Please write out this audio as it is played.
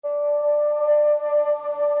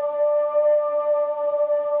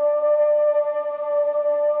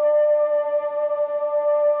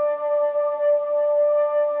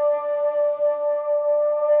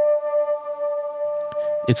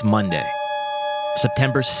It's Monday,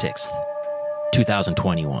 September 6th,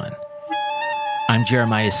 2021. I'm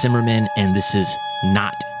Jeremiah Zimmerman, and this is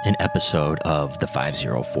not an episode of the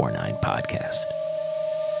 5049 podcast.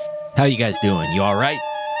 How you guys doing? You all right?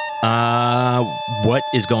 What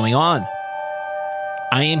is going on?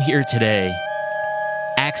 I am here today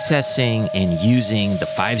accessing and using the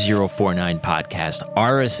 5049 podcast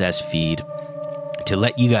RSS feed to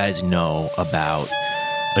let you guys know about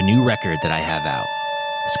a new record that I have out.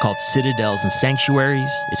 It's called Citadels and Sanctuaries.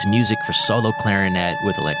 It's music for solo clarinet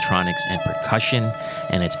with electronics and percussion,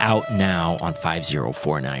 and it's out now on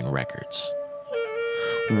 5049 Records.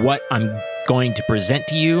 What I'm going to present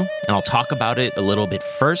to you, and I'll talk about it a little bit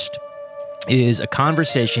first, is a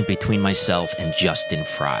conversation between myself and Justin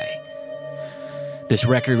Fry. This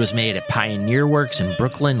record was made at Pioneer Works in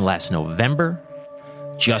Brooklyn last November.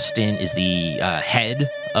 Justin is the head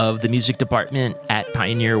of the music department at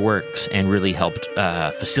Pioneer Works and really helped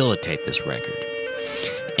facilitate this record.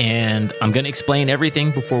 And I'm going to explain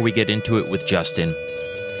everything before we get into it with Justin.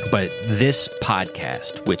 But this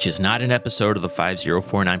podcast, which is not an episode of the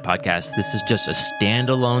 5049 podcast, this is just a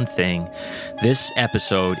standalone thing. This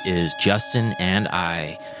episode is Justin and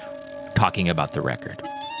I talking about the record.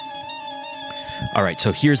 All right,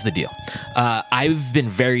 so here's the deal. I've been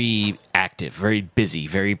very active, very busy,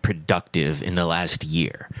 very productive in the last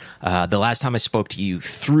year. The last time I spoke to you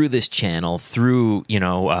through this channel, through,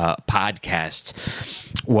 podcasts,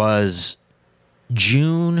 was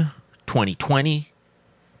June 2020,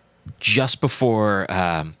 just before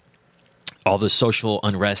all the social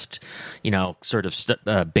unrest,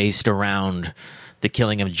 based around the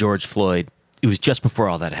killing of George Floyd. It was just before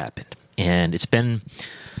all that happened. And it's been...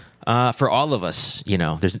 for all of us,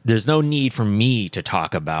 there's no need for me to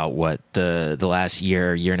talk about what the last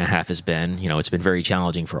year and a half has been. It's been very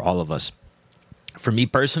challenging for all of us. For me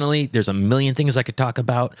personally, there's a million things I could talk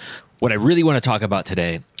about. What I really want to talk about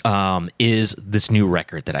today is this new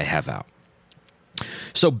record that I have out.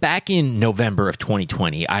 So back in November of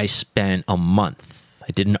 2020, I spent a month.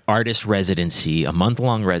 I did an artist residency, a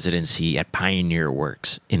month-long residency at Pioneer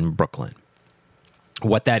Works in Brooklyn.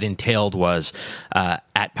 What that entailed was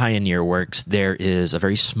at Pioneer Works, there is a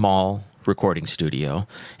very small recording studio,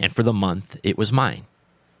 and for the month, it was mine.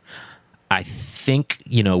 I think,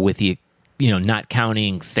 with the, not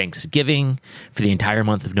counting Thanksgiving, for the entire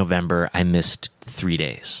month of November, I missed 3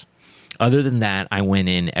 days. Other than that, I went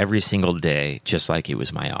in every single day, just like it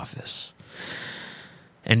was my office.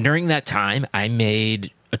 And during that time, I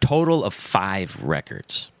made a total of 5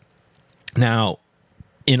 records. Now,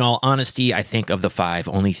 in all honesty, I think of the 5,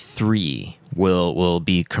 only 3 will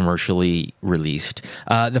be commercially released.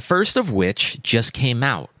 The first of which just came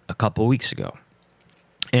out a couple weeks ago.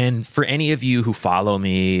 And for any of you who follow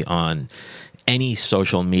me on any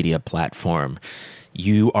social media platform,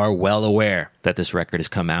 you are well aware that this record has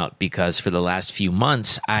come out because for the last few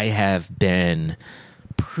months, I have been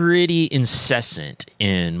pretty incessant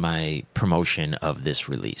in my promotion of this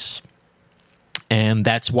release. And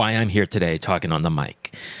that's why I'm here today talking on the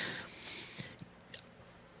mic.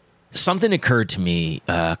 Something occurred to me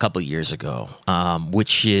a couple years ago,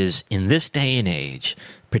 which is in this day and age,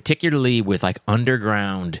 particularly with like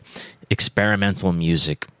underground experimental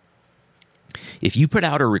music, if you put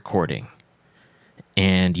out a recording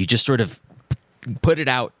and you just sort of put it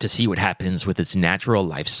out to see what happens with its natural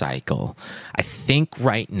life cycle, I think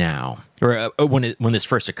right now, or when this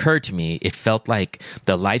first occurred to me, it felt like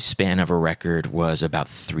the lifespan of a record was about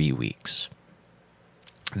 3 weeks.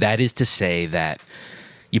 That is to say that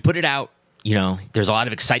you put it out, there's a lot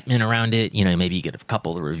of excitement around it. Maybe you get a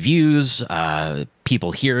couple of reviews.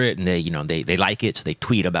 People hear it and they like it, so they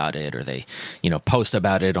tweet about it or they, post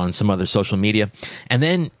about it on some other social media. And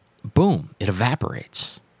then, boom, it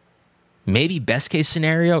evaporates. Maybe best case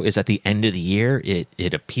scenario is at the end of the year,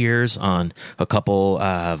 it appears on a couple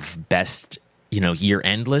of best, year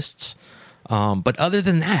end lists. But other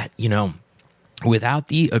than that, without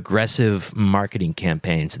the aggressive marketing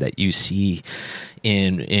campaigns that you see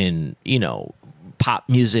in pop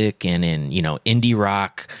music and in, indie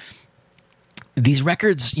rock, these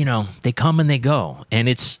records, they come and they go.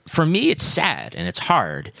 And for me, it's sad and it's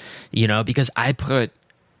hard, because I put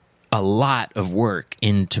a lot of work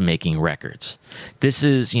into making records. This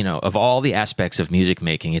is, of all the aspects of music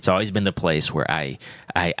making, it's always been the place where I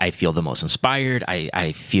feel the most inspired.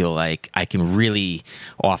 I feel like I can really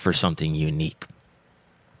offer something unique.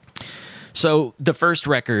 So the first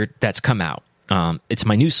record that's come out, it's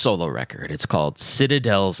my new solo record. It's called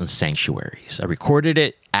Citadels and Sanctuaries. I recorded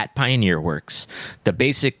it at Pioneer Works. The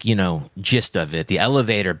basic, gist of it, the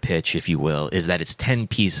elevator pitch, if you will, is that it's 10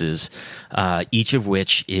 pieces, each of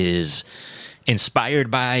which is,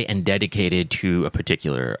 inspired by and dedicated to a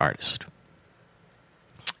particular artist.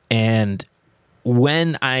 And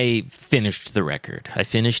when I finished the record, I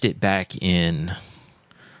finished it back in,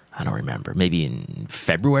 I don't remember, maybe in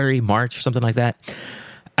February, March, something like that.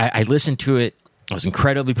 I listened to it. I was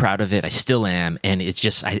incredibly proud of it. I still am. And it's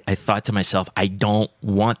just, I thought to myself, I don't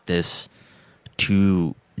want this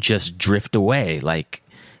to just drift away like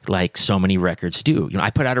so many records do. You know, I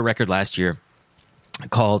put out a record last year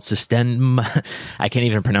called Systema. I can't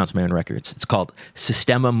even pronounce my own records. It's called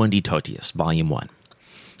Systema Mundi Totius, Volume 1.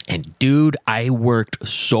 And dude, I worked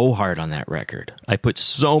so hard on that record. I put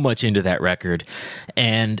so much into that record,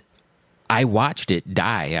 and I watched it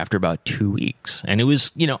die after about 2 weeks. And it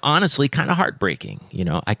was, you know, honestly kind of heartbreaking. You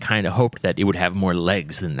know, I kind of hoped that it would have more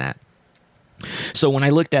legs than that. So when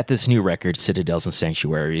I looked at this new record, Citadels and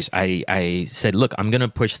Sanctuaries, I said, look, I'm going to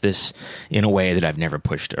push this in a way that I've never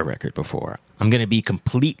pushed a record before. I'm going to be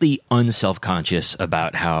completely unself-conscious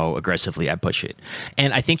about how aggressively I push it.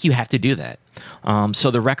 And I think you have to do that.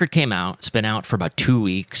 So the record came out. It's been out for about 2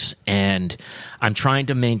 weeks, and I'm trying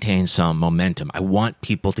to maintain some momentum. I want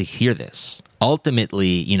people to hear this. Ultimately,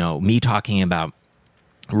 you know, me talking about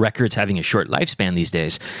records having a short lifespan these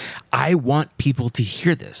days, I want people to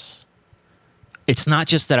hear this. It's not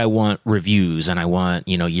just that I want reviews and I want,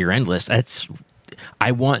 you know, year-end lists.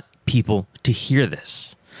 I want people to hear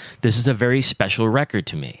this. This is a very special record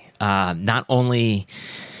to me. Not only,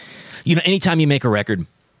 you know, anytime you make a record,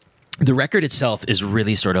 the record itself is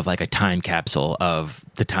really sort of like a time capsule of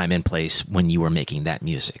the time and place when you were making that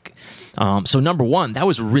music. So number one, that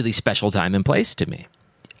was a really special time and place to me.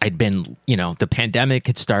 I'd been, you know, the pandemic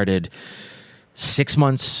had started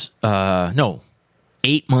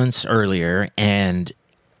 8 months earlier, and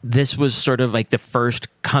this was sort of like the first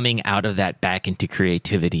coming out of that back into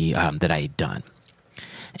creativity that I had done.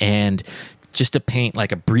 And just to paint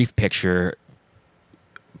like a brief picture,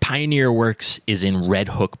 Pioneer Works is in Red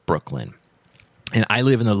Hook, Brooklyn. And I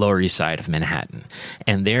live in the Lower East Side of Manhattan.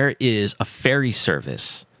 And there is a ferry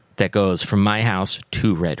service that goes from my house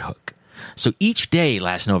to Red Hook. So each day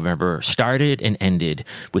last November started and ended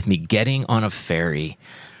with me getting on a ferry,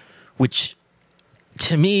 which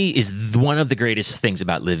to me is one of the greatest things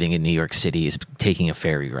about living in New York City is taking a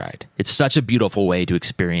ferry ride. It's such a beautiful way to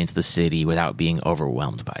experience the city without being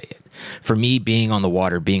overwhelmed by it. For me, being on the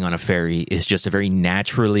water, being on a ferry is just a very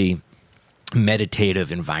naturally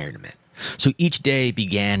meditative environment. So each day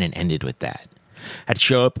began and ended with that. I'd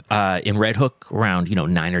show up in Red Hook around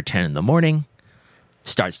 9 or 10 in the morning,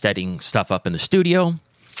 start setting stuff up in the studio,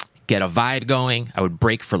 get a vibe going. I would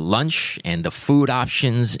break for lunch, and the food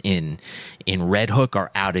options in Red Hook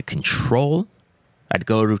are out of control. I'd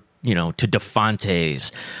go to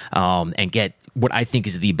DeFonte's and get what I think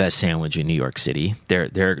is the best sandwich in New York City.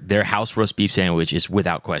 Their house roast beef sandwich is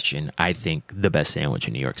without question, I think, the best sandwich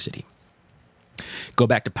in New York City. Go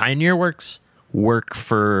back to Pioneer Works, work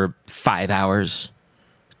for 5 hours,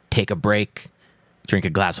 take a break, drink a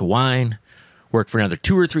glass of wine, work for another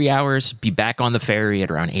 2 or 3 hours, be back on the ferry at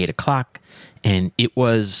around 8 o'clock. And it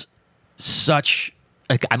was such,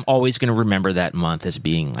 like, I'm always going to remember that month as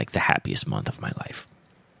being like the happiest month of my life.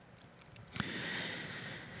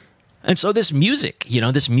 And so this music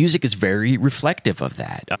is very reflective of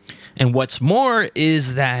that. And what's more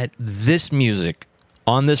is that this music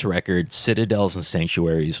on this record, Citadels and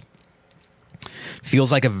Sanctuaries,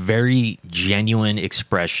 feels like a very genuine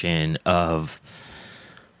expression of,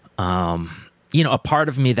 a part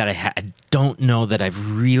of me that I don't know that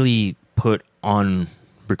I've really put on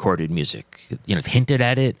recorded music. I've hinted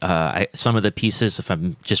at it. Some of the pieces, if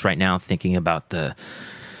I'm just right now thinking about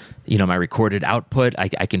my recorded output,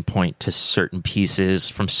 I can point to certain pieces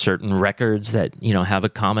from certain records that, have a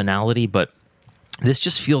commonality, but this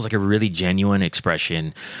just feels like a really genuine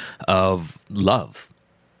expression of love.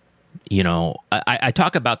 I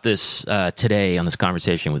talk about this today on this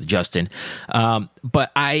conversation with Justin,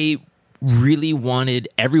 but I really wanted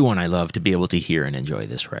everyone I love to be able to hear and enjoy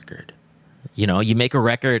this record. You make a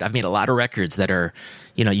record. I've made a lot of records that are,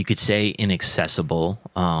 you could say inaccessible,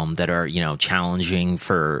 that are, challenging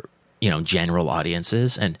for, general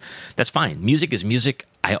audiences. And that's fine. Music is music.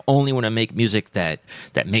 I only want to make music that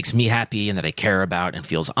makes me happy and that I care about and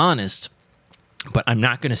feels honest. But I'm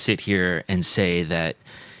not going to sit here and say that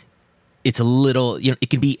it's a little, it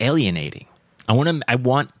can be alienating. I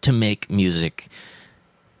want to make music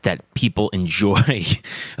that people enjoy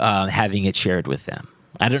having it shared with them.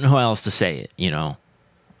 I don't know how else to say it.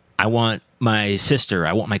 I want my sister,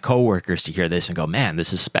 I want my coworkers to hear this and go, man,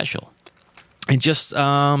 this is special. And just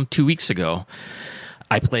 2 weeks ago,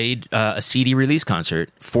 I played a CD release concert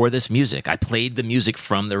for this music. I played the music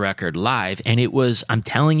from the record live, and it was, I'm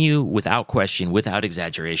telling you, without question, without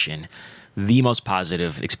exaggeration, the most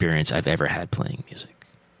positive experience I've ever had playing music.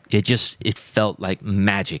 It felt like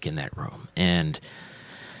magic in that room. And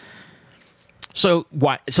so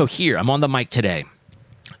here, I'm on the mic today.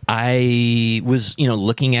 I was,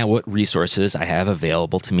 looking at what resources I have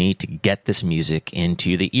available to me to get this music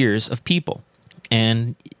into the ears of people.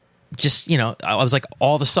 And just, I was like,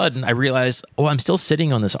 all of a sudden, I realized, I'm still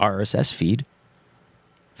sitting on this RSS feed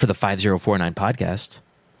for the 5049 podcast.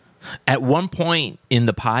 At one point in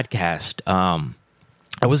the podcast, I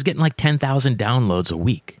was getting like 10,000 downloads a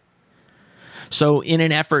week. So in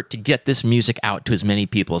an effort to get this music out to as many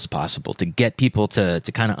people as possible, to get people to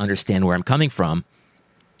kind of understand where I'm coming from,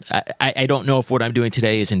 I don't know if what I'm doing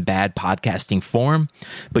today is in bad podcasting form,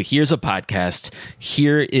 but here's a podcast.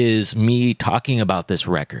 Here is me talking about this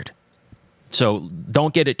record. So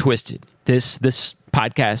don't get it twisted. This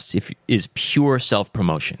podcast is pure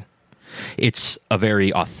self-promotion. It's a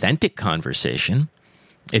very authentic conversation.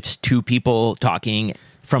 It's two people talking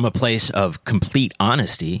from a place of complete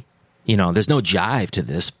honesty. There's no jive to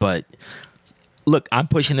this, but look, I'm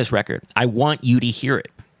pushing this record. I want you to hear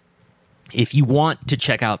it. If you want to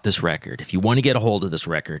check out this record, if you want to get a hold of this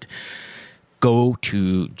record, go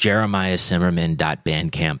to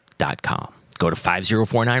jeremiahsimmerman.bandcamp.com. Go to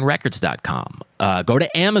 5049records.com. Go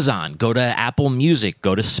to Amazon. Go to Apple Music.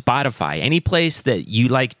 Go to Spotify. Any place that you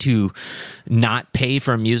like to not pay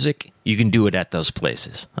for music, you can do it at those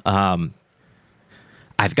places. I've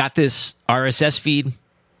got this RSS feed.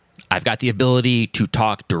 I've got the ability to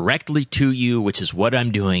talk directly to you, which is what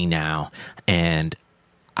I'm doing now. And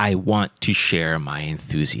I want to share my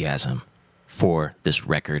enthusiasm for this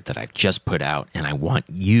record that I've just put out, and I want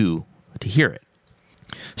you to hear it.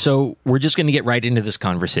 So we're just going to get right into this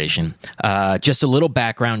conversation. Just a little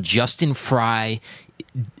background. Justin Fry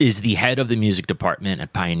is the head of the music department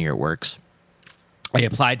at Pioneer Works. I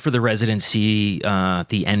applied for the residency at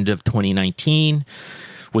the end of 2019,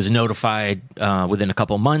 was notified within a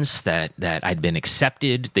couple months that I'd been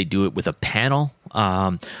accepted. They do it with a panel.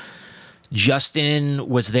 Justin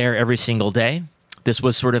was there every single day. This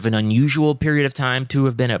was sort of an unusual period of time to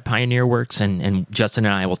have been at Pioneer Works, and Justin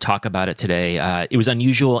and I will talk about it today. It was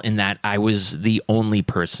unusual in that I was the only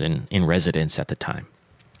person in residence at the time.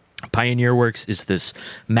 Pioneer Works is this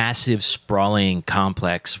massive, sprawling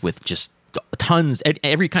complex with just tons,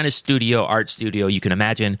 every kind of art studio you can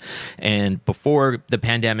imagine. And before the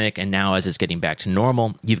pandemic and now as it's getting back to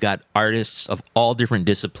normal, you've got artists of all different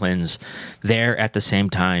disciplines there at the same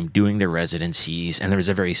time doing their residencies. And there's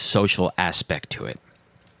a very social aspect to it.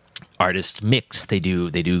 Artists mix, they do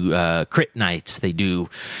crit nights, they do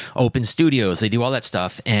open studios, they do all that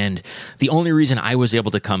stuff. And the only reason I was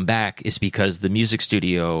able to come back is because the music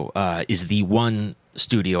studio is the one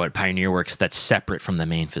studio at Pioneer Works that's separate from the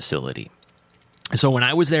main facility. So when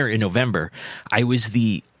I was there in November, I was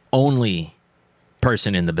the only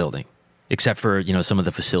person in the building, except for, some of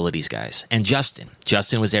the facilities guys. And Justin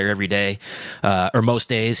was there every day, or most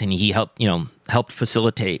days, and he helped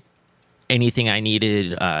facilitate anything I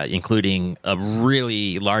needed, including a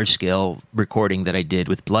really large-scale recording that I did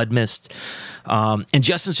with Blood Mist. And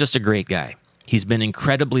Justin's just a great guy. He's been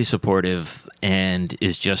incredibly supportive and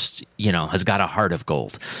is just, has got a heart of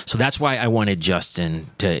gold. So that's why I wanted Justin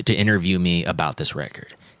to interview me about this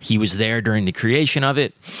record. He was there during the creation of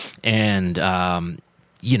it. And,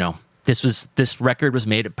 this record was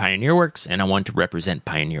made at Pioneer Works, and I wanted to represent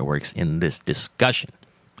Pioneer Works in this discussion.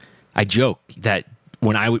 I joke that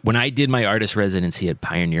when I did my artist residency at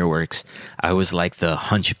Pioneer Works, I was like the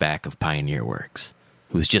hunchback of Pioneer Works.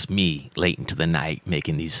 It was just me late into the night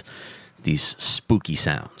making these spooky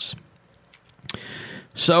sounds.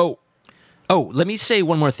 So, let me say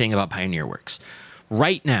one more thing about Pioneer Works.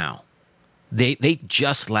 Right now, they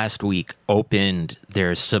just last week opened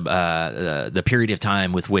their the period of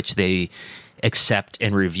time with which they accept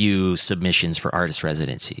and review submissions for artist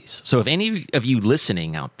residencies. So if any of you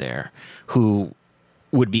listening out there who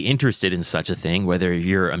would be interested in such a thing, whether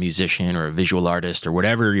you're a musician or a visual artist or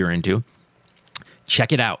whatever you're into,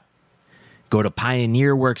 check it out. Go to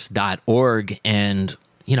pioneerworks.org and,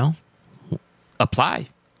 apply.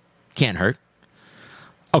 Can't hurt.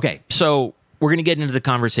 Okay, so we're going to get into the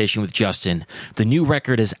conversation with Justin. The new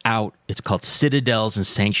record is out. It's called Citadels and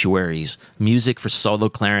Sanctuaries, music for solo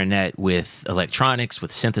clarinet with electronics,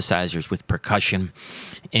 with synthesizers, with percussion.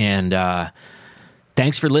 And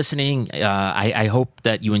thanks for listening. I hope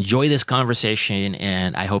that you enjoy this conversation,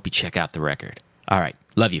 and I hope you check out the record. All right,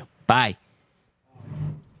 love you. Bye.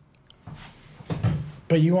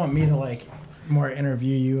 But you want me to more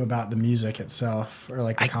interview you about the music itself, or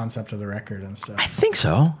like the concept of the record and stuff. I think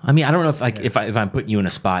so. I mean, I don't know if I'm putting you in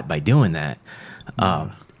a spot by doing that.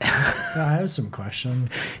 I have some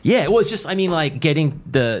questions. Yeah, well, it's just, I mean, like getting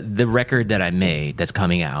the record that I made that's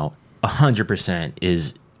coming out 100%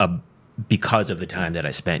 is because of the time that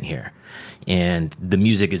I spent here, and the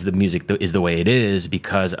music is the way it is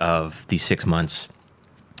because of these 6 months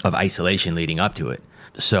of isolation leading up to it.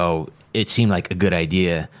 So it seemed like a good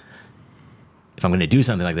idea, if I'm going to do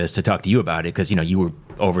something like this, to talk to you about it, because you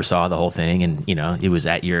oversaw the whole thing, and it was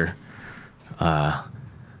at your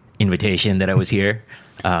invitation that I was here.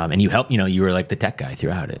 And you helped, you were like the tech guy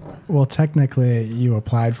throughout it. Well, technically, you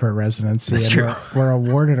applied for a residency. That's true. Were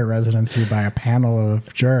awarded a residency by a panel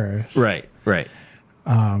of jurors. Right.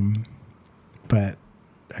 But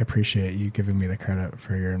I appreciate you giving me the credit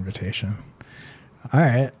for your invitation. All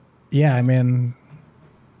right. Yeah, I mean,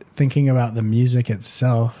 thinking about the music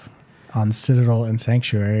itself on Citadel and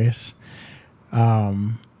Sanctuaries,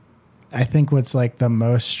 I think what's like the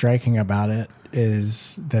most striking about it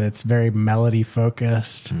is that it's very melody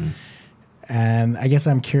focused. And I guess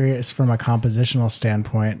I'm curious from a compositional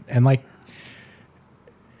standpoint, and like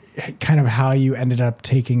kind of how you ended up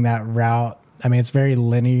taking that route. I mean, it's very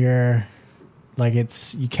linear. Like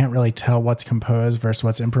you can't really tell what's composed versus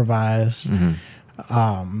what's improvised.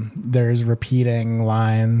 There's repeating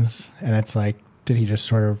lines, and it's like, did he just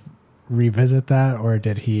sort of revisit that, or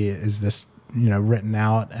is this, written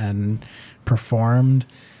out and performed?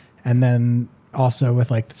 And then also with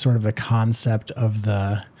like sort of the concept of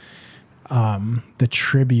the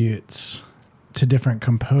tributes to different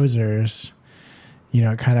composers,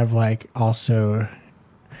 kind of like also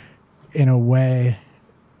in a way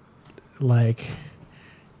like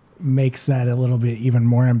makes that a little bit even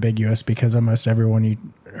more ambiguous, because almost everyone you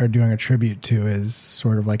are doing a tribute to is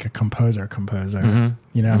sort of like a composer. I mean,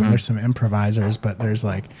 there's some improvisers, but they're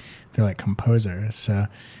like composers. So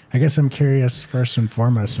I guess I'm curious first and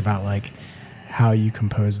foremost about like how you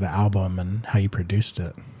composed the album and how you produced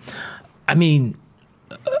it. I mean,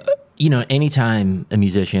 anytime a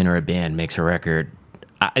musician or a band makes a record,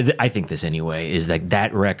 I think this anyway, is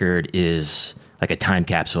that record is like a time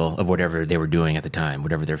capsule of whatever they were doing at the time,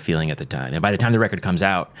 whatever they're feeling at the time. And by the time the record comes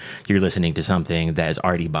out, you're listening to something that is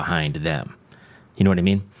already behind them. You know what I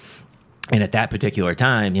mean? And at that particular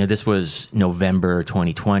time, this was November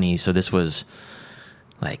 2020. So this was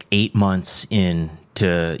like 8 months into,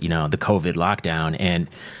 the COVID lockdown. And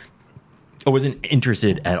I wasn't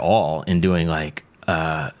interested at all in doing like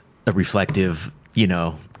a reflective,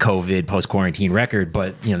 COVID post-quarantine record.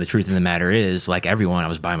 But, the truth of the matter is, like everyone, I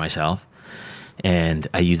was by myself. And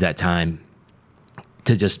I used that time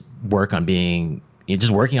to just work on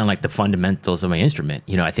working on like the fundamentals of my instrument.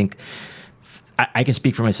 I think I can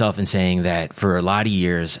speak for myself in saying that for a lot of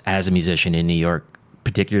years as a musician in New York,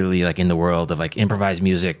 particularly like in the world of like improvised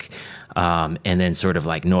music, and then sort of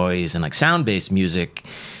like noise and like sound-based music,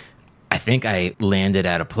 I think I landed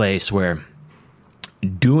at a place where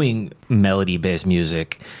doing melody-based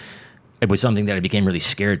music, it was something that I became really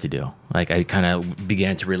scared to do. Like I kind of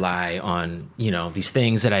began to rely on, these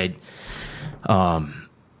things that I'd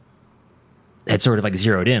had sort of like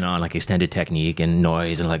zeroed in on, like extended technique and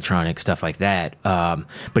noise and electronic stuff like that.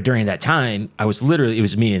 But during that time, it was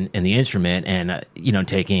me and the instrument, and,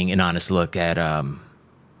 taking an honest look at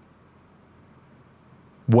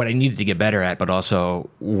what I needed to get better at, but also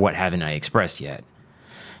what haven't I expressed yet.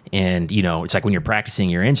 And, it's like when you're practicing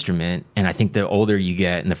your instrument, and I think the older you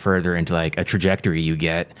get and the further into like a trajectory you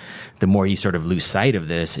get, the more you sort of lose sight of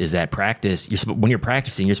this, is that practice. When you're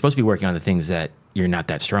practicing, you're supposed to be working on the things that you're not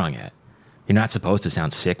that strong at. You're not supposed to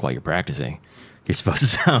sound sick while you're practicing. You're supposed to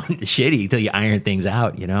sound shitty until you iron things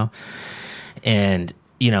out, And,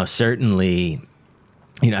 certainly,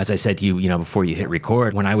 as I said to you, before you hit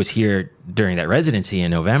record, when I was here during that residency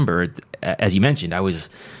in November, as you mentioned, I was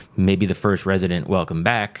maybe the first resident welcome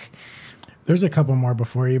back. There's a couple more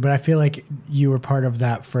before you, but I feel like you were part of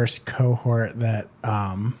that first cohort that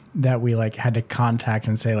we like had to contact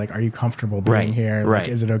and say like, are you comfortable being here? Like,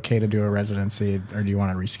 is it okay to do a residency, or do you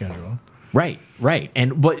want to reschedule? Right.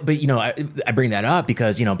 And but I bring that up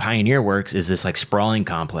because, Pioneer Works is this like sprawling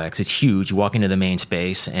complex. It's huge. You walk into the main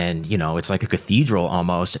space and, it's like a cathedral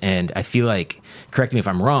almost. And I feel like, correct me if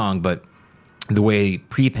I'm wrong, but the way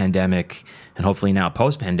pre-pandemic and hopefully now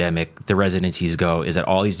post-pandemic, the residencies go is that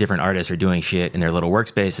all these different artists are doing shit in their little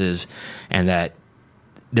workspaces, and that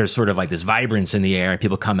there's sort of like this vibrance in the air, and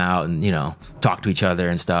people come out and, talk to each other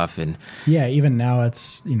and stuff. And yeah, even now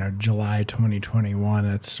it's, July 2021,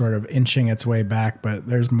 it's sort of inching its way back, but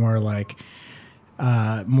there's more like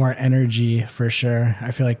more energy for sure.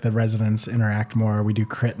 I feel like the residents interact more. We do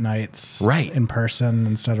crit nights Right. in person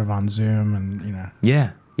instead of on Zoom, and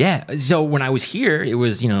Yeah. Yeah. So when I was here, it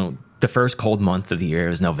was, the first cold month of the year. It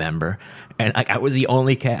was November. And I was the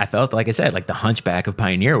only cat. I felt, like I said, like the hunchback of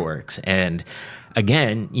Pioneer Works. And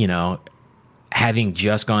again, having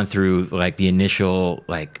just gone through like the initial,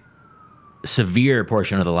 like severe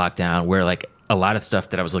portion of the lockdown where like a lot of stuff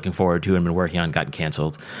that I was looking forward to and been working on got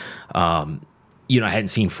canceled. I hadn't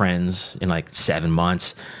seen friends in like 7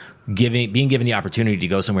 months. Being given the opportunity to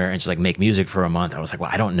go somewhere and just like make music for a month, I was like, well,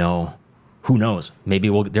 I don't know. Who knows? Maybe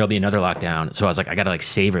there'll be another lockdown. So I was like, I got to like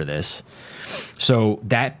savor this. So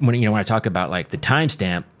that when I talk about like the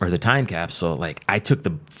timestamp or the time capsule, like I took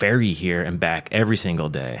the ferry here and back every single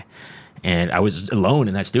day, and I was alone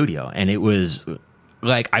in that studio, and it was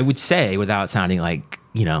like, I would say, without sounding like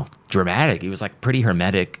dramatic, it was like pretty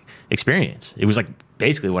hermetic experience. It was like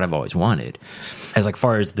basically what I've always wanted. As like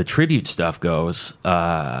far as the tribute stuff goes,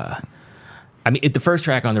 the first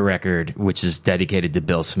track on the record, which is dedicated to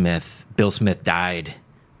Bill Smith. Bill Smith died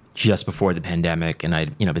just before the pandemic, and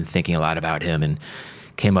I'd been thinking a lot about him and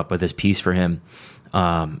came up with this piece for him.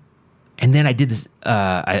 And then I did this.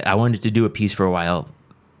 I wanted to do a piece for a while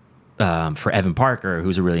for Evan Parker,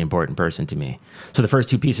 who's a really important person to me. So the first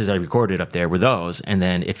two pieces I recorded up there were those, and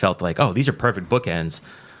then it felt like, oh, these are perfect bookends.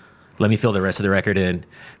 Let me fill the rest of the record in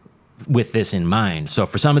with this in mind. So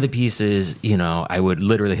for some of the pieces, I would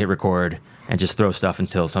literally hit record and just throw stuff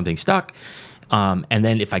until something stuck. And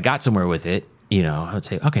then if I got somewhere with it, I would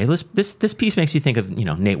say, okay, this piece makes me think of,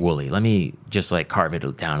 Nate Woolley. Let me just like carve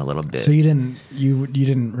it down a little bit. So you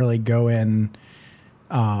didn't really go in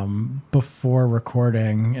before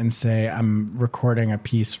recording and say, I'm recording a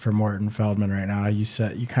piece for Morton Feldman right now. You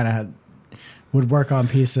said you kind of would work on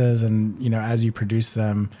pieces, and as you produce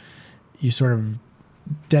them, you sort of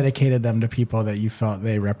dedicated them to people that you felt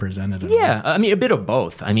they represented. Yeah, a bit of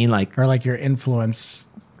both. Or like your influence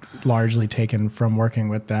largely taken from working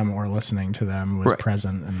with them or listening to them was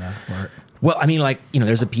present in the work. Well,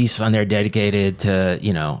 there's a piece on there dedicated to,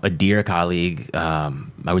 a dear colleague, I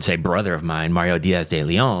would say brother of mine, Mario Diaz de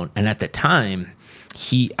Leon. And at the time,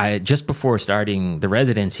 just before starting the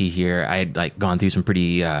residency here, I had like gone through some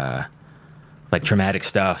pretty traumatic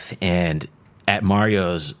stuff. And at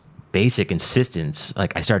Mario's basic insistence,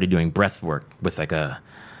 like I started doing breath work with like I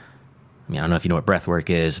don't know if you know what breath work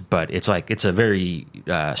is, but it's a very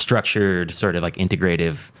structured sort of like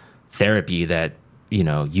integrative therapy that,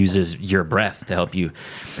 uses your breath to help you.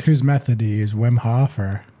 Whose method do you use, Wim Hof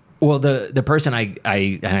or? Well, the person I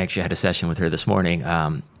actually had a session with her this morning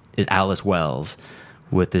is Alice Wells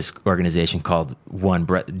with this organization called One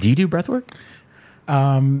Breath. Do you do breath work?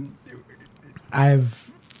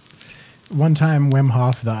 One time Wim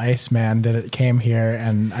Hof, the Iceman, came here,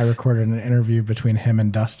 and I recorded an interview between him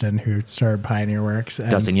and Dustin, who started Pioneer Works.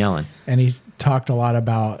 Dustin Yellen. And he talked a lot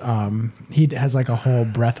about, he has like a whole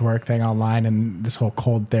breathwork thing online and this whole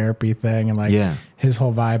cold therapy thing. And like his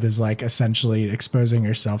whole vibe is like essentially exposing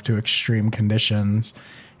yourself to extreme conditions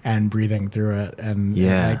and breathing through it. And it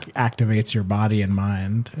like activates your body and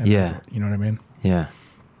mind. And, you know what I mean? Yeah.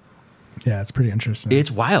 Yeah, it's pretty interesting.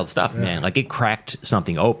 It's wild stuff, man. Like it cracked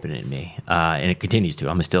something open in me, and it continues to.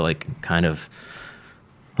 I'm still like kind of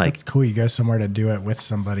like. It's cool. You go somewhere to do it with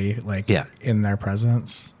somebody like in their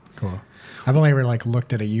presence. Cool. I've only ever like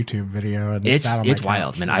looked at a YouTube video and it's sat on my couch.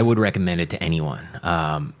 Wild, man. I would recommend it to anyone.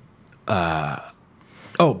 But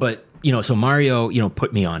so Mario,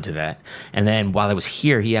 put me onto that, and then while I was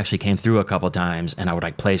here, he actually came through a couple times, and I would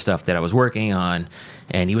like play stuff that I was working on,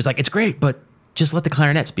 and he was like, "It's great, but." Just let the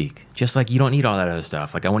clarinet speak. Just like you don't need all that other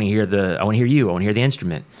stuff. Like I want to hear you. I want to hear the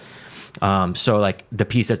instrument. So like the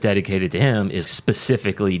piece that's dedicated to him is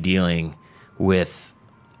specifically dealing with,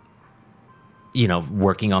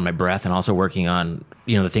 working on my breath and also working on,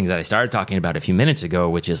 the thing that I started talking about a few minutes ago,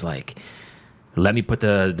 which is like, let me put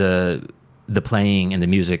the playing and the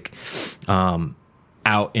music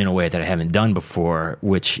out in a way that I haven't done before,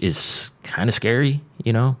 which is kind of scary,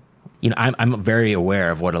 I'm very aware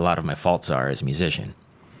of what a lot of my faults are as a musician.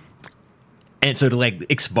 And so to like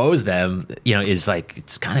expose them, is like,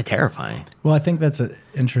 it's kind of terrifying. Well, I think that's an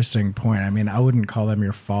interesting point. I wouldn't call them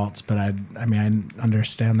your faults, but I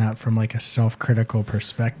understand that from like a self-critical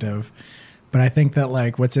perspective. But I think that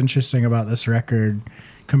like what's interesting about this record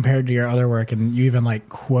compared to your other work, and you even like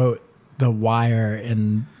quote The Wire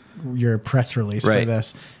in your press release for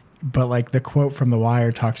this, but like the quote from The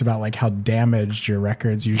Wire talks about like how damaged your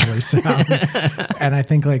records usually sound. And I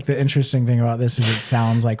think like the interesting thing about this is it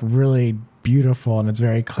sounds like really beautiful, and it's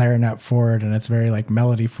very clarinet forward, and it's very like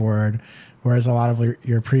melody forward. Whereas a lot of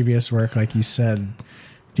your previous work, like you said,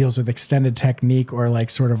 deals with extended technique or like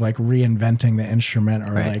sort of like reinventing the instrument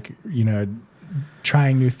or Right. like, you know,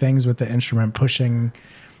 trying new things with the instrument, pushing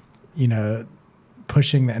the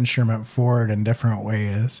instrument forward in different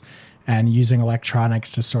ways and using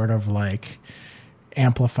electronics to sort of like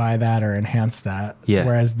amplify that or enhance that. Yeah.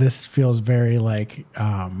 Whereas this feels very like,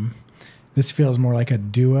 this feels more like a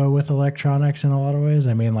duo with electronics in a lot of ways.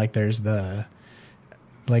 I mean, like there's the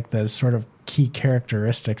sort of key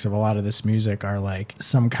characteristics of a lot of this music are like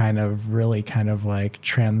some kind of really kind of like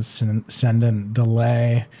transcendent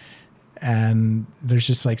delay. And there's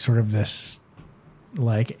just like sort of this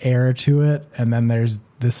like air to it. And then there's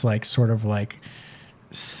this like sort of like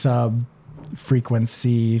sub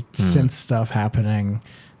frequency synth stuff happening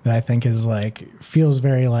that I think is like feels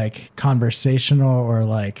very like conversational or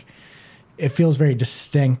like it feels very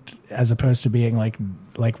distinct as opposed to being like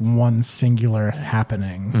one singular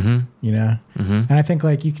happening, you know? And I think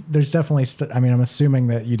like there's definitely, I mean, I'm assuming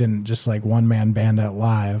that you didn't just like one man band it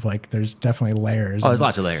live. Like there's definitely layers. Oh, there's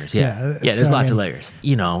lots of layers. Yeah. Yeah, There's so, lots I of mean- layers.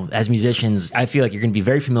 You know, as musicians, I feel like you're going to be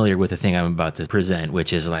very familiar with the thing I'm about to present,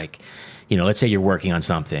 which is like, you know, let's say you're working on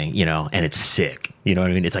something, you know, and it's sick. You know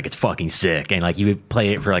what I mean? It's like, it's fucking sick. And like you would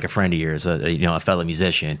play it for like a friend of yours, you know, a fellow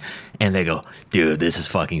musician, and they go, dude, this is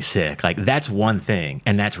fucking sick. Like that's one thing,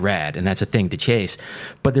 and that's rad, and that's a thing to chase.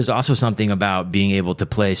 But there's also something about being able to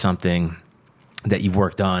play something that you've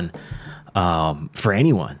worked on for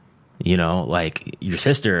anyone, you know, like your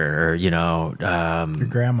sister or, you know, Your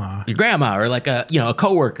grandma. or like a, you know, a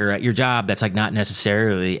coworker at your job that's like not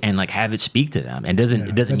necessarily, and like have it speak to them, and it doesn't It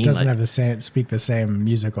mean doesn't like, have speak the same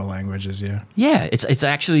musical language as you. yeah, it's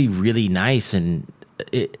actually really nice. And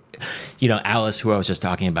it, you know, Alice, who I was just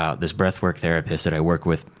talking about, this breathwork therapist that I work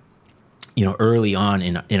with, you know, early on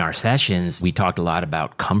in our sessions, we talked a lot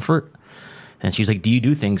about comfort. And she was like, do you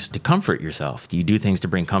do things to comfort yourself? Do you do things to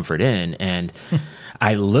bring comfort in? And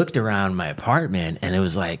I looked around my apartment and it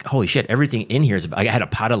was like, holy shit, everything in here is, I had a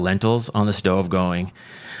pot of lentils on the stove going.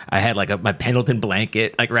 I had like my Pendleton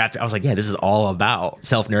blanket like wrapped. I was like, yeah, this is all about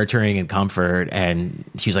self-nurturing and comfort. And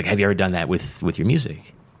she was like, have you ever done that with your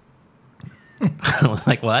music? I was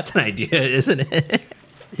like, well, that's an idea, isn't it?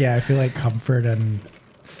 Yeah, I feel like comfort and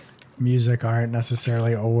music aren't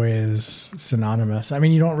necessarily always synonymous. I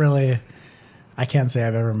mean, you don't really. I can't say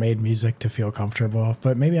I've ever made music to feel comfortable,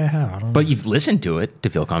 but maybe I have. I don't know. But you've listened to it to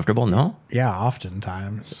feel comfortable, no? Yeah,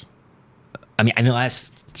 oftentimes. I mean, the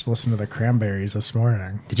last, Just listened to the Cranberries this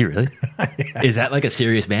morning. did you really? Is that like a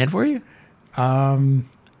serious band for you? In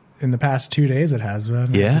the past 2 days, it has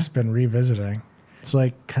been. Yeah? I've just been revisiting. It's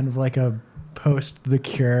like kind of like a post The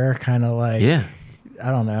Cure kind of like. Yeah. I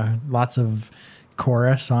don't know. Lots of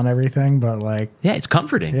chorus on everything, but like, Yeah, it's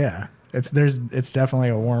comforting. yeah, it's definitely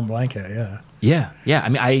a warm blanket. Yeah. Yeah. I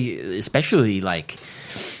mean, especially like,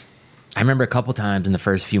 I remember a couple times in the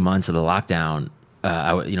first few months of the lockdown,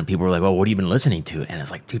 you know, people were like, well, what have you been listening to? And I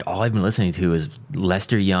was like, dude, all I've been listening to is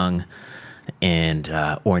Lester Young and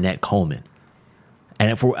Ornette Coleman.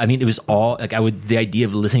 And it was all like, the idea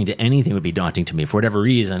of listening to anything would be daunting to me for whatever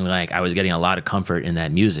reason. Like I was getting a lot of comfort in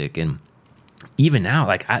that music. And even now,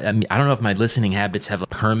 like, I mean, I don't know if my listening habits have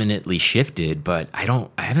permanently shifted, but I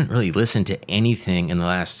haven't really listened to anything in the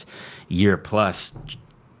last year plus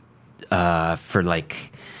for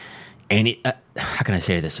like any, how can I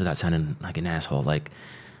say this without sounding like an asshole? Like,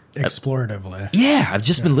 Exploratively. yeah, I've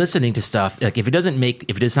just been listening to stuff. Like if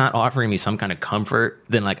it's not offering me some kind of comfort,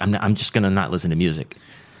 then like I'm just going to not listen to music.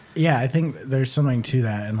 Yeah, I think there's something to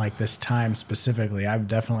that. And like this time specifically, I've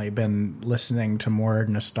definitely been listening to more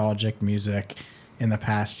nostalgic music in the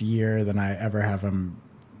past year than I ever have in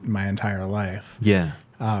my entire life. Yeah.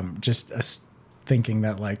 Thinking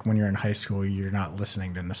that like when you're in high school, you're not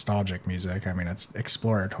listening to nostalgic music. I mean, it's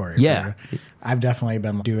exploratory. Yeah. I've definitely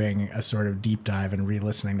been doing a sort of deep dive and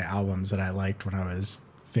re-listening to albums that I liked when I was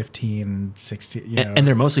 15, 16. You know. And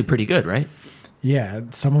they're mostly pretty good, right? Yeah,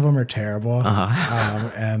 some of them are terrible,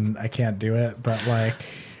 and I can't do it. But like,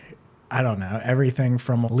 I don't know, everything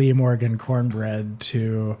from Lee Morgan Cornbread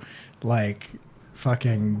to like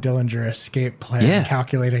fucking Dillinger Escape Plan, Yeah.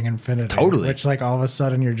 Calculating Infinity. Totally. Which like all of a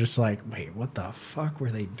sudden you're just like, wait, what the fuck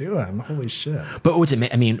were they doing? Holy shit. But what's I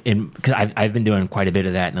mean, because I've been doing quite a bit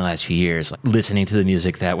of that in the last few years, like listening to the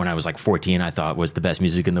music that when I was like 14 I thought was the best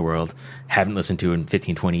music in the world, haven't listened to in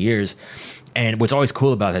 15, 20 years. And what's always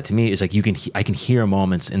cool about that to me is like I can hear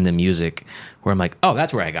moments in the music where I'm like, oh,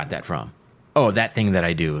 that's where I got that from. Oh, that thing that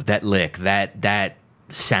I do, that lick, that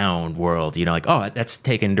sound world, you know, like, oh, that's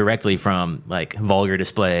taken directly from like Vulgar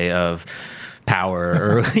Display of Power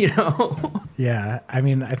or you know. Yeah, I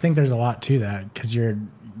mean, I think there's a lot to that because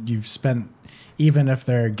you've spent, even if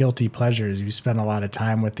they're guilty pleasures, you spend a lot of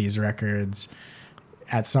time with these records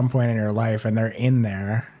at some point in your life, and they're in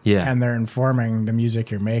there, and they're informing the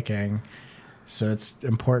music you're making. So it's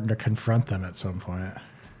important to confront them at some point.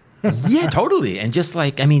 Yeah, totally. And just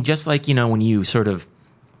like when you sort of,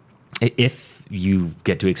 if you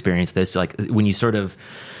get to experience this, like when you sort of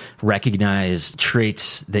recognize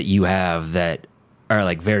traits that you have that are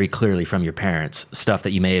like very clearly from your parents, stuff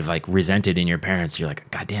that you may have like resented in your parents, you're like,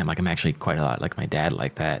 God damn, like I'm actually quite a lot like my dad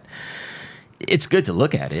like that. It's good to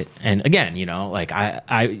look at it. And again, like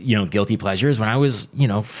I guilty pleasures, when I was,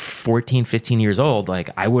 14, 15 years old,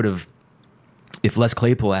 like I would have, if Les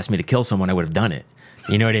Claypool asked me to kill someone, I would have done it.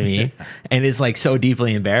 You know what I mean? And it's like so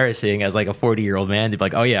deeply embarrassing as like a 40-year-old man to be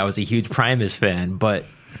like, oh yeah, I was a huge Primus fan, but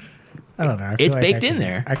I don't know. It's like baked in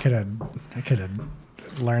there. I could have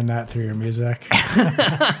learned that through your music.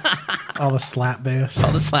 All the slap bass.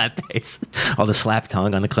 All the slap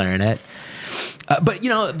tongue on the clarinet. But,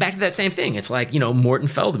 back to that same thing. It's like, Morton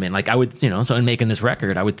Feldman. Like I would, so in making this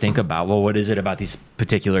record, I would think about, well, what is it about these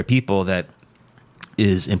particular people that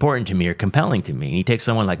is important to me or compelling to me? And you take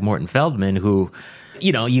someone like Morton Feldman who,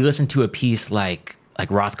 you listen to a piece like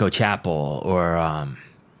Rothko Chapel or,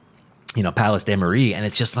 Palace de Marie, and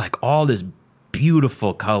it's just like all this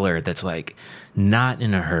beautiful color that's like not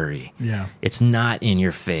in a hurry. Yeah. It's not in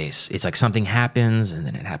your face. It's like something happens and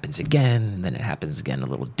then it happens again and then it happens again a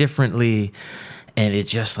little differently. And it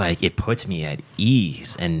just like, it puts me at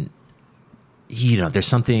ease. And, there's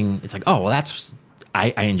something, it's like, oh, well,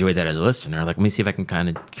 I enjoy that as a listener. Like, let me see if I can kind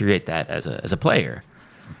of create that as a player.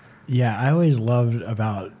 Yeah. I always loved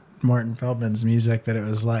about Morton Feldman's music that it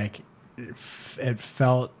was like, it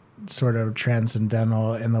felt sort of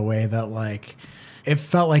transcendental in the way that like it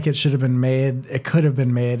felt like it should have been made, it could have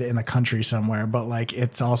been made in the country somewhere, but like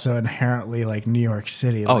it's also inherently like New York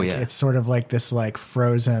City. Like, it's sort of like this like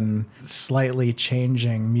frozen, slightly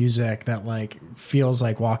changing music that like feels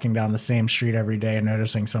like walking down the same street every day and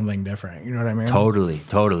noticing something different. You know what I mean?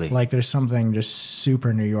 Totally. Like there's something just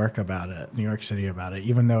super New York about it, New York City about it,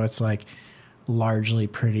 even though it's like largely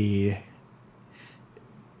pretty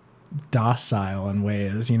docile in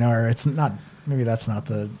ways, or it's not, maybe that's not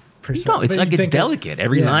the perspective. No, it's like it's delicate.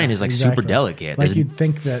 Every line is like super delicate. Like you'd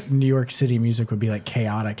think that New York City music would be like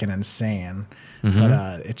chaotic and insane,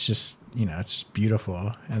 but it's just, it's just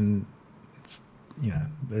beautiful. And it's,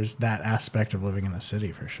 there's that aspect of living in the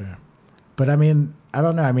city for sure. But I mean, I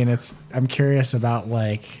don't know. I mean, I'm curious about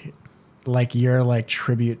like your like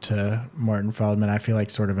tribute to Morton Feldman. I feel like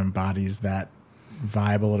sort of embodies that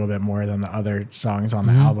vibe a little bit more than the other songs on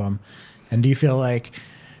the album. And do you feel like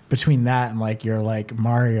between that and like your like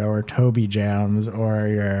Mario or Toby jams or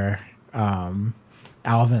your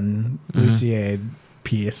Alvin Lucier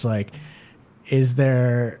piece, like is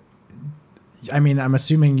there, I mean, I'm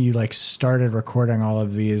assuming you like started recording all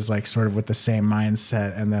of these like sort of with the same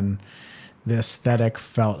mindset, and then the aesthetic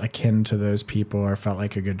felt akin to those people or felt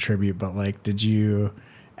like a good tribute, but like did you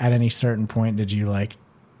at any certain point did you like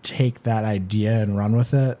take that idea and run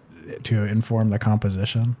with it to inform the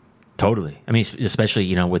composition? Totally. I mean,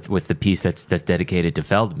 especially, with the piece that's dedicated to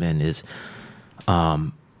Feldman is,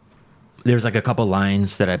 there's like a couple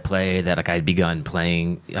lines that I play that like I'd begun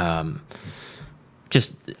playing,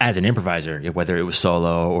 just as an improviser, whether it was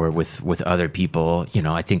solo or with other people.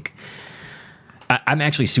 I think I'm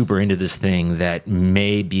actually super into this thing that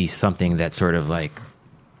may be something that sort of like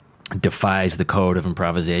defies the code of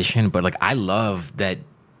improvisation, but like I love that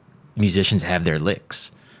musicians have their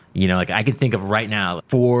licks. Like I can think of right now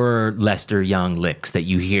 4 Lester Young licks that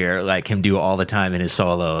you hear like him do all the time in his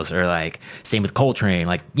solos, or like same with Coltrane.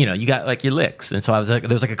 Like, you got like your licks. And so I was like,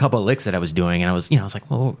 there was like a couple of licks that I was doing, and I was like,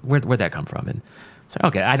 well, where'd that come from? And so,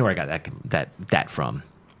 okay, I know where I got that from.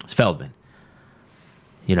 It's Feldman.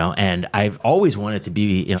 And I've always wanted to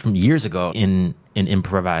be, from years ago, in an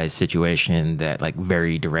improvised situation that like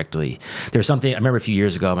very directly. There's something, I remember a few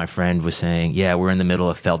years ago, my friend was saying, yeah, we're in the middle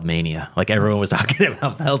of Feldmania. Like everyone was talking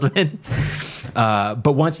about Feldman.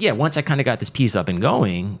 But once I kind of got this piece up and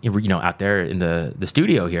going, out there in the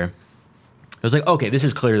studio here, I was like, okay, this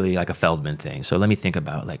is clearly like a Feldman thing. So let me think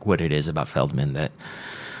about like what it is about Feldman that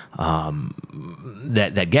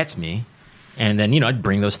gets me. And then, I'd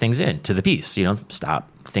bring those things in to the piece, stop,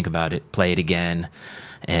 think about it, play it again.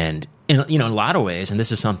 And, in a lot of ways, and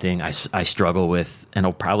this is something I struggle with and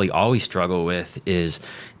I'll probably always struggle with, is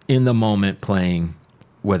in the moment playing,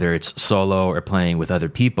 whether it's solo or playing with other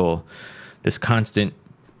people, this constant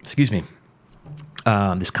thing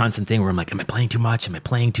where I'm like, am I playing too much? Am I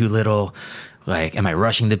playing too little? Like, am I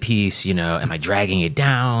rushing the piece? Am I dragging it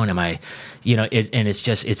down? Am I, and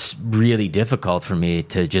it's really difficult for me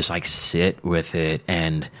to just like sit with it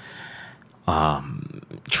and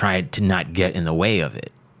try to not get in the way of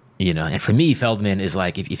it. you know. And for me, Feldman is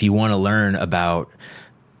like, if you want to learn about,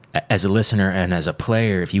 as a listener and as a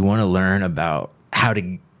player, if you want to learn about how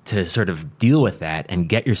to sort of deal with that and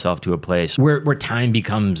get yourself to a place where time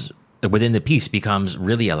becomes, within the piece, becomes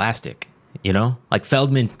really elastic, you know? Like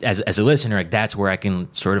Feldman, as a listener, like that's where I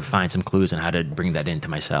can sort of find some clues on how to bring that into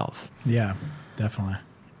myself. Yeah, definitely.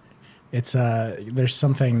 It's there's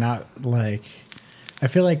something not like, I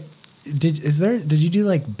feel like, did you do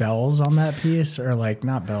like bells on that piece, or like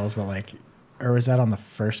not bells, but like, or was that on the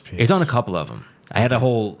first piece? It's on a couple of them. I had a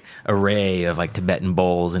whole array of like Tibetan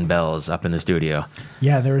bowls and bells up in the studio.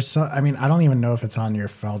 Yeah, there was some, I mean, I don't even know if it's on your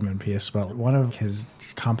Feldman piece, but one of his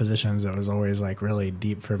compositions that was always like really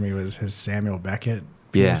deep for me was his Samuel Beckett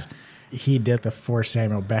piece. Yeah. He did the For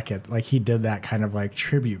Samuel Beckett. Like he did that kind of like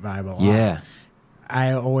tribute vibe a lot. Yeah.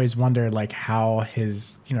 I always wondered like how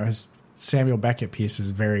his Samuel Beckett piece is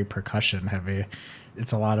very percussion heavy.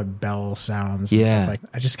 It's a lot of bell sounds and stuff like.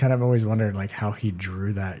 I just kind of always wondered like how he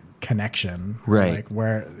drew that connection, right? Like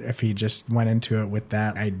where, if he just went into it with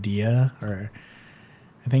that idea, or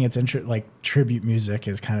I think it's like tribute music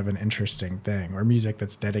is kind of an interesting thing, or music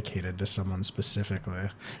that's dedicated to someone specifically.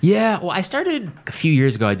 Yeah, well, I started a few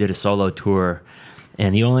years ago. I did a solo tour,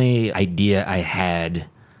 and the only idea I had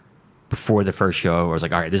before the first show, I was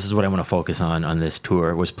like, all right, this is what I want to focus on this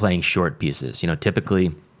tour, was playing short pieces. You know,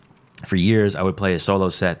 typically for years I would play a solo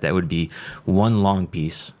set that would be one long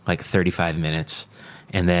piece, like 35 minutes,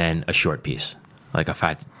 and then a short piece, like a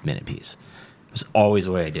 5-minute piece. It was always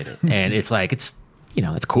the way I did it. And it's like, it's, you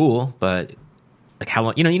know, it's cool, but like how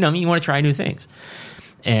long, you know, I mean, you want to try new things.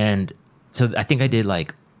 And so I think I did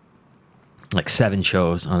like 7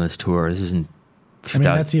 shows on this tour. This is in 2000. I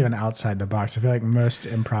mean, that's even outside the box. I feel like most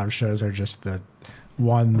improv shows are just the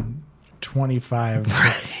 125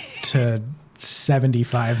 to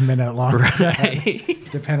 75-minute long set,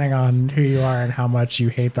 depending on who you are and how much you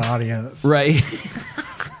hate the audience. Right.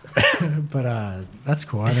 But that's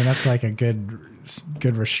cool. I mean, that's like a good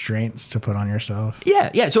restraints to put on yourself.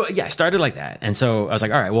 Yeah. So I started like that, and so I was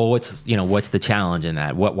like, all right, well, what's the challenge in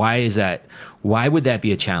that? Why is that? Why would that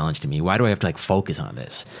be a challenge to me? Why do I have to like focus on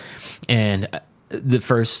this? And the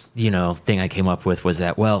first thing I came up with was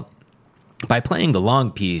that, well, by playing the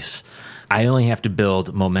long piece, I only have to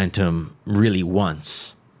build momentum really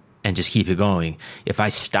once and just keep it going. If I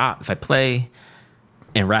play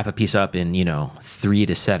and wrap a piece up in 3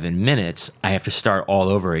 to 7 minutes, I have to start all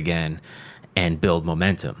over again and build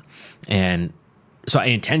momentum. And so I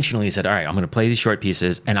intentionally said, all right, I'm going to play these short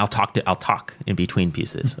pieces, and I'll talk in between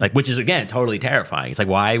pieces, like, which is again totally terrifying. It's like,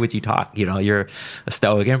 why would you talk? You're a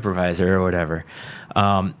stoic improviser or whatever.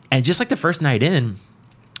 And just like the first night in,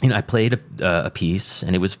 I played a piece,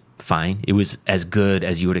 and it was fine. It was as good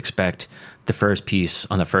as you would expect the first piece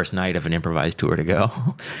on the first night of an improvised tour to go,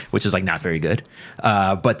 which is like not very good.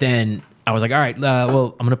 But then I was like, all right,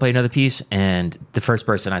 well, I'm going to play another piece. And the first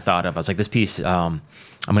person I thought of, I was like, this piece I'm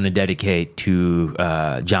going to dedicate to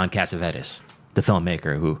John Cassavetes, the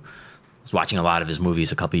filmmaker who was watching a lot of his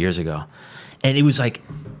movies a couple years ago. And it was like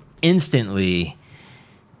instantly,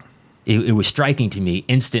 it was striking to me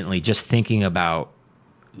instantly, just thinking about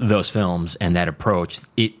those films and that approach.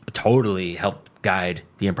 It totally helped guide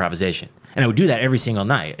the improvisation. And I would do that every single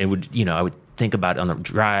night. It would, I would think about it on the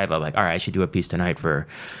drive. I'm like, all right, I should do a piece tonight for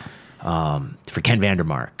Ken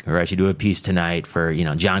Vandermark, or I should do a piece tonight for,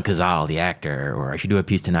 John Cazale, the actor, or I should do a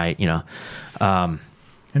piece tonight,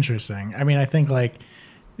 Interesting. I mean, I think like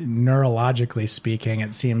neurologically speaking,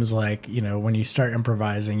 it seems like, when you start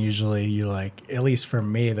improvising, usually you like, at least for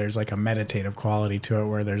me, there's like a meditative quality to it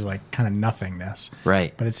where there's like kind of nothingness.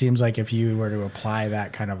 Right. But it seems like if you were to apply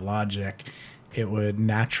that kind of logic, it would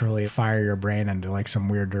naturally fire your brain into like some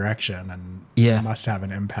weird direction, and it must have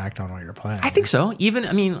an impact on what you're playing. I think so. Even,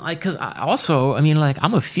 I mean, like, cause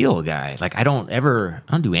I'm a feel guy. Like I don't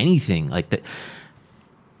do anything like that.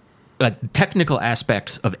 Like technical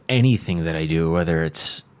aspects of anything that I do, whether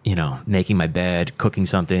it's, making my bed, cooking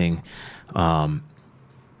something,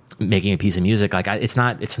 making a piece of music, like it's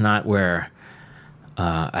not where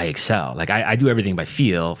I excel. Like I do everything by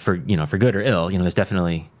feel, for good or ill. There's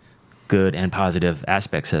definitely good and positive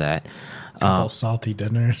aspects of that. Couple salty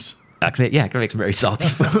dinners. I can make some very salty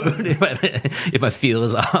food if my feel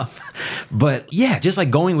is off. But yeah, just like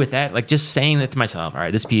going with that, like just saying that to myself, all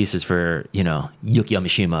right, this piece is for, Yukio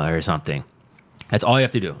Mishima or something. That's all you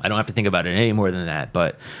have to do. I don't have to think about it any more than that.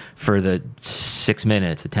 But for the 6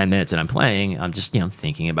 minutes, the 10 minutes that I'm playing, I'm just,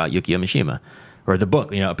 thinking about Yukio Mishima, or the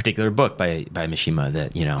book, a particular book by Mishima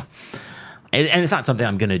that, and it's not something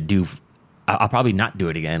I'm going to do. I'll probably not do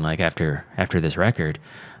it again, like after this record,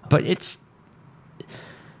 but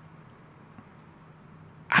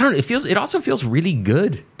I don't know. It also feels really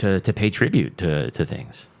good to pay tribute to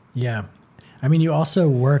things. Yeah. I mean, you also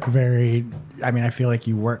work I feel like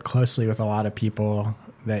you work closely with a lot of people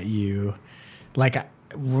that you like.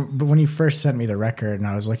 But when you first sent me the record and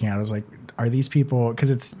I was looking at it, I was like, are these people,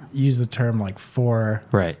 because it's used the term like for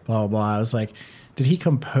right, blah, blah, blah. I was like, did he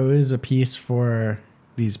compose a piece for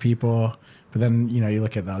these people? But then, you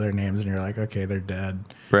look at the other names and you're like, okay, they're dead.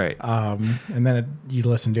 right. And then you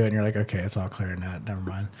listen to it and you're like, okay, it's all clarinet. Never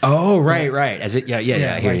mind. Oh, right. As it, yeah.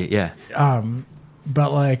 I hear you. Yeah.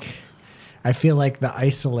 But like, I feel like the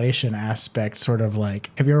isolation aspect sort of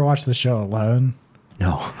like, have you ever watched the show Alone?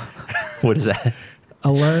 No. What is that?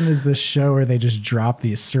 Alone is this show where they just drop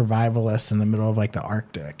these survivalists in the middle of like the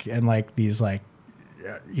Arctic and like these like,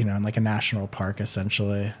 in like a national park,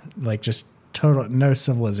 essentially, like just total, no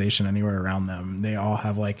civilization anywhere around them. They all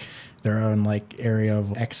have like their own like area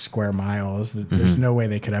of X square miles. There's no way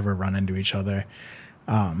they could ever run into each other.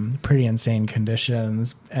 Pretty insane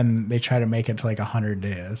conditions. And they try to make it to like 100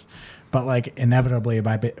 days, but like inevitably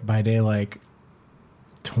by day, like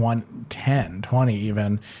 20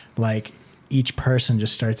 even, like each person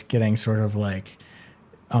just starts getting sort of like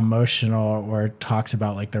emotional or talks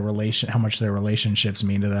about like how much their relationships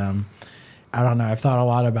mean to them. I don't know. I've thought a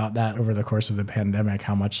lot about that over the course of the pandemic,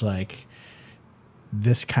 how much like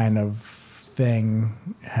this kind of thing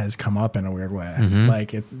has come up in a weird way.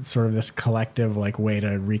 Like it's sort of this collective like way to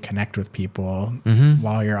reconnect with people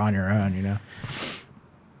while you're on your own,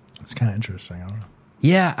 It's kind of interesting. I don't know.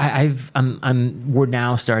 Yeah, we're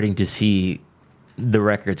now starting to see the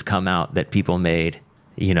records come out that people made,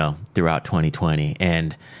 throughout 2020,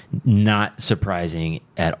 and not surprising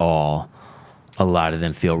at all, a lot of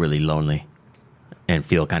them feel really lonely and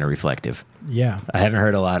feel kind of reflective. Yeah. I haven't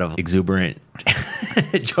heard a lot of exuberant,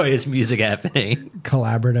 joyous music happening.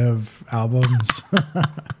 Collaborative albums.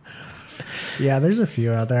 Yeah, there's a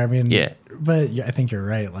few out there. I mean, yeah. But I think you're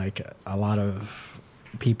right. Like a lot of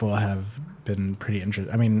people have been pretty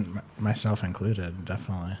interested. I mean, myself included,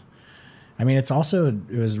 definitely. I mean, it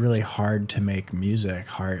was really hard to make music.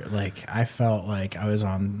 Like I felt like I was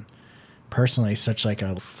on personally such like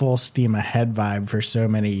a full steam ahead vibe for so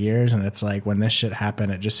many years. And it's like when this shit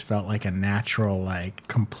happened, it just felt like a natural, like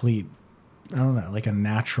complete, I don't know, like a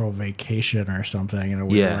natural vacation or something in a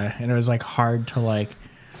weird way. And it was like hard to like,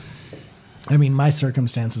 I mean, my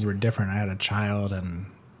circumstances were different. I had a child and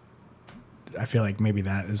I feel like maybe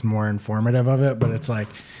that is more informative of it, but it's like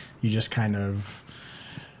you just kind of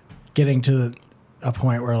getting to a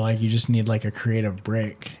point where like you just need like a creative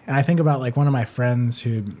break. And I think about like one of my friends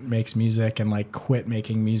who makes music and like quit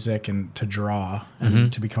making music and to draw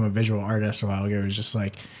and to become a visual artist a while ago. It was just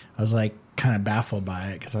like, I was like kind of baffled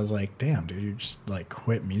by it because I was like, damn, dude, you just like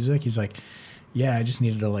quit music? He's like, yeah, I just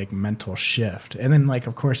needed a like mental shift. And then like,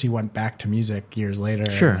 of course he went back to music years later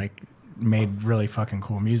and like made really fucking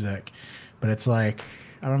cool music. But it's like,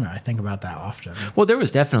 I don't know. I think about that often. Well, there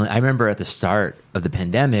was definitely, I remember at the start of the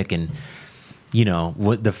pandemic and,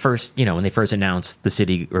 when they first announced the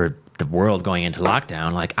city or the world going into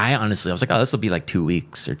lockdown, like I honestly, I was like, oh, this will be like 2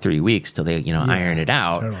 weeks or 3 weeks till they, iron it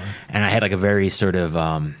out. Totally. And I had like a very sort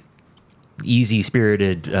of, easy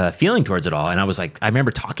spirited feeling towards it all. And I was like, I remember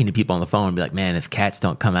talking to people on the phone and be like, man, if cats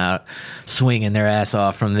don't come out swinging their ass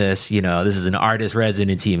off from this, this is an artist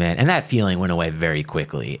residency, man. And that feeling went away very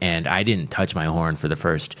quickly. And I didn't touch my horn for the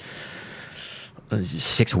first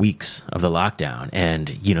 6 weeks of the lockdown. And,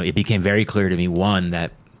 it became very clear to me, one,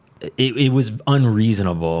 that it was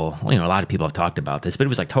unreasonable. A lot of people have talked about this, but it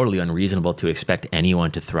was like totally unreasonable to expect anyone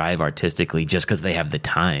to thrive artistically just because they have the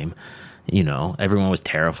time. Everyone was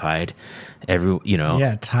terrified.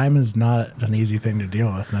 Yeah, time is not an easy thing to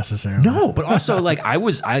deal with necessarily. No, but also like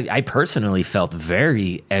I personally felt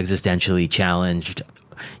very existentially challenged.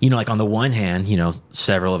 Like on the one hand,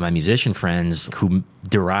 several of my musician friends who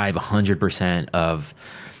derive 100%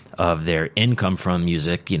 of their income from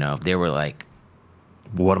music, they were like,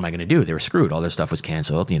 what am I going to do? They were screwed. All their stuff was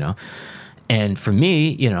canceled, And for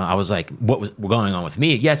me, I was like, what was going on with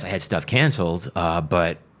me? Yes, I had stuff canceled,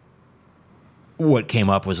 but what came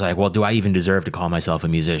up was like, well, do I even deserve to call myself a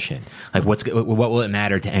musician? Like, what will it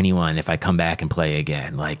matter to anyone if I come back and play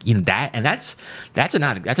again? Like, that's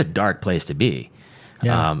a dark place to be.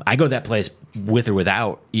 Yeah. I go to that place with or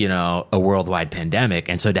without, a worldwide pandemic.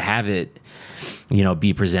 And so to have it,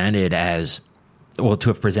 be presented as, well, to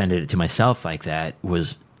have presented it to myself like that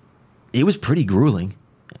was pretty grueling.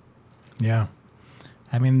 Yeah.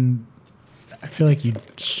 I mean, I feel like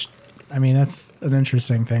that's an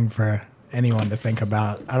interesting thing for anyone to think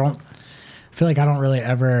about. I feel like I don't really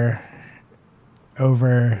ever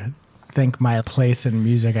overthink my place in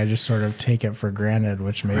music. I just sort of take it for granted,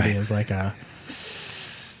 which maybe is like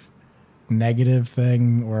negative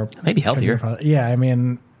thing or maybe healthier. Yeah. I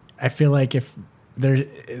mean, I feel like if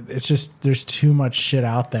there's too much shit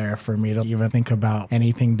out there for me to even think about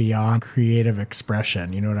anything beyond creative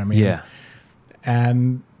expression. You know what I mean? Yeah.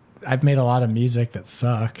 And I've made a lot of music that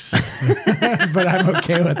sucks, but I'm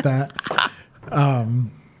okay with that.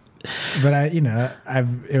 But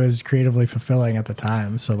it was creatively fulfilling at the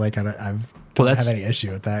time. So like, I don't have any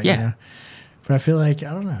issue with that. Yeah. You know? But I feel like,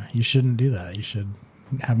 I don't know, you shouldn't do that. You should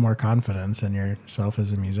have more confidence in yourself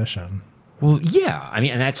as a musician. Well, yeah. I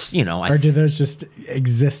mean, and that's, or do those just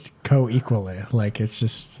exist co-equally? Like it's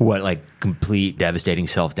just what, like complete devastating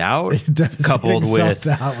self-doubt coupled with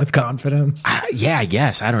self-doubt with confidence. Yeah, I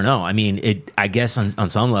guess. I don't know. I mean, I guess on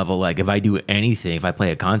some level, like if I do anything, if I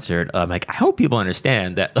play a concert, like I hope people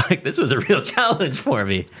understand that like this was a real challenge for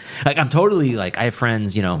me. Like I'm totally like, I have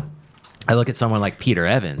friends, I look at someone like Peter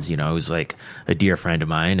Evans, who's like a dear friend of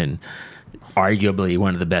mine and arguably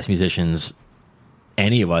one of the best musicians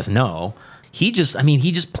any of us know. He just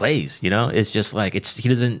plays, it's just like,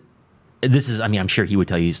 I'm sure he would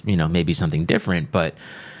tell you, maybe something different, but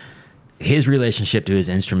his relationship to his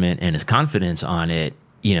instrument and his confidence on it,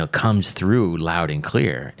 comes through loud and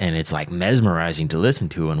clear. And it's like mesmerizing to listen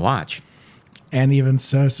to and watch. And even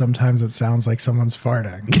so, sometimes it sounds like someone's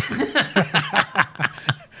farting.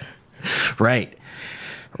 Right.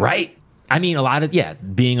 I mean, a lot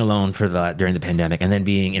of, being alone during the pandemic and then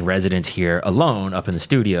being in residence here alone up in the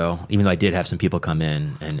studio, even though I did have some people come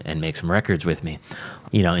in and make some records with me,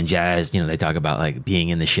 in jazz, they talk about like being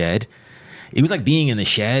in the shed. It was like being in the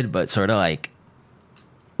shed, but sort of like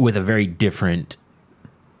with a very different,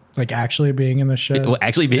 like actually being in the shed. Well,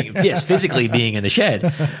 actually being, yes, physically being in the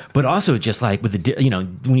shed, but also just like with the,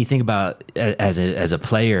 when you think about as a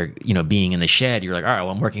player, being in the shed, you're like, all right,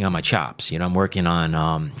 well, I'm working on my chops, I'm working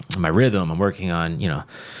on my rhythm, I'm working on,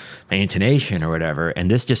 my intonation or whatever.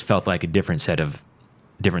 And this just felt like a different set of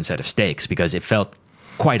stakes because it felt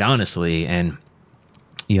quite honestly, and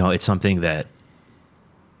it's something that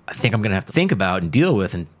I think I'm going to have to think about and deal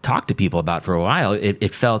with and talk to people about for a while.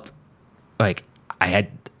 It felt like I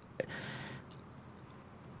had,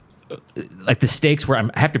 like the stakes where I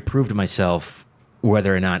have to prove to myself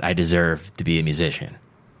whether or not I deserve to be a musician.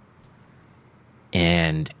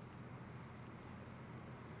 And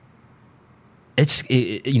it's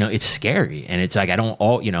scary. And it's like,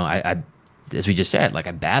 I as we just said, like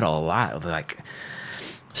I battle a lot of like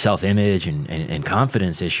self-image and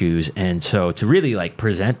confidence issues. And so to really like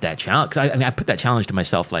present that challenge, because I put that challenge to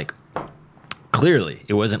myself, like, clearly,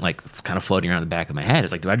 it wasn't like kind of floating around the back of my head.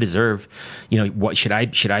 It's like, do I deserve, what should I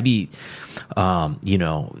be,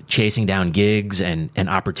 chasing down gigs and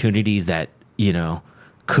opportunities that,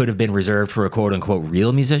 could have been reserved for a quote unquote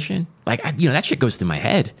real musician? Like, that shit goes through my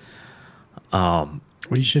head. Well,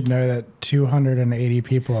 you should know that 280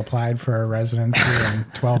 people applied for a residency and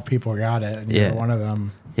 12 people got it. And you're one of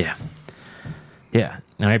them. Yeah. Yeah.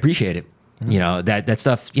 And I appreciate it. That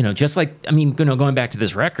stuff, just like, going back to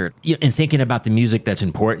this record and thinking about the music that's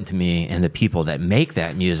important to me and the people that make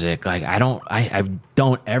that music, like I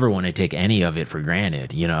don't ever want to take any of it for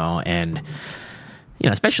granted, and,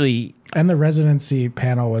 especially. And the residency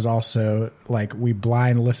panel was also like, we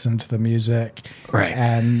blind listened to the music. Right.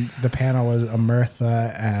 And the panel was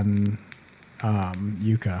Amirtha and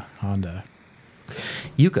Yuka Honda.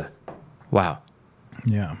 Yuka. Wow.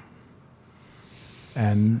 Yeah.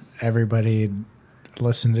 And everybody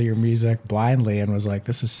listened to your music blindly and was like,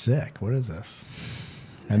 this is sick. What is this?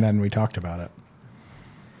 And then we talked about it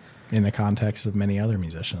in the context of many other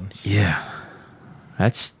musicians. Yeah.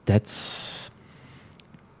 That's.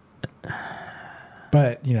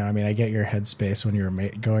 But, I get your headspace when you were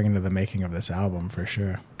going into the making of this album for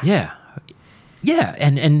sure. Yeah. Yeah.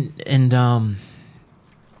 And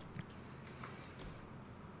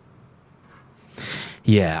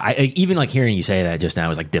yeah, I even like hearing you say that just now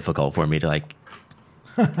was like difficult for me to like.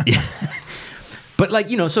 But like,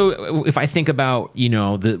 so if I think about,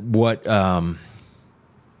 what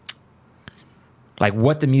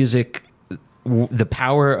the music, the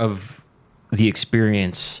power of the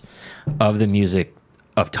experience of the music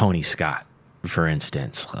of Tony Scott, for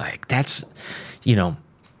instance, like that's,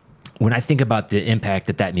 when I think about the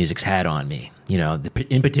impact that music's had on me,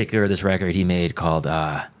 in particular, this record he made called,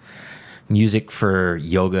 Music for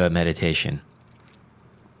Yoga Meditation.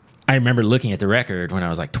 I remember looking at the record when I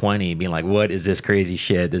was like 20, being like, what is this crazy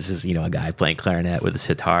shit? This is, a guy playing clarinet with a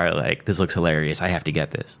sitar. Like, this looks hilarious. I have to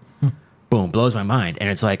get this. Boom, blows my mind. And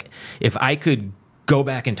it's like, if I could go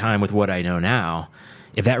back in time with what I know now,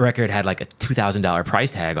 if that record had like a $2,000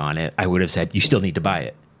 price tag on it, I would have said, you still need to buy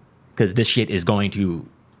it. Because this shit is going to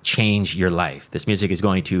change your life. This music is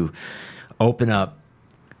going to open up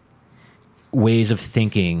ways of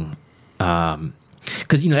thinking.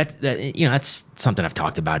 Because that's something I've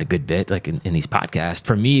talked about a good bit, like in these podcasts.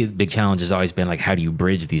 For me, the big challenge has always been like, how do you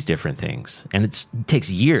bridge these different things? And it takes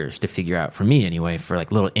years to figure out, for me anyway, for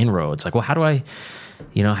like little inroads. Like, well, how do I,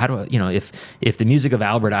 if the music of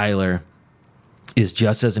Albert Ayler is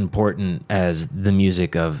just as important as the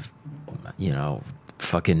music of,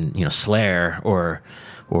 Slayer or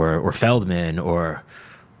Feldman or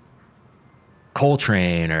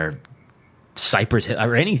Coltrane or Cypress Hill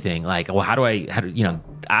or anything, like, well, I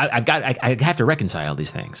have to reconcile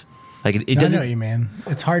these things. Like it doesn't. I know what you mean.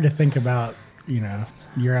 It's hard to think about,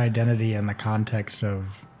 your identity in the context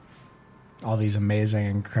of all these amazing,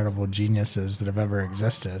 incredible geniuses that have ever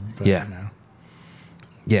existed. But,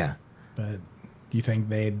 Yeah. But do you think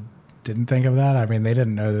they didn't think of that? I mean, they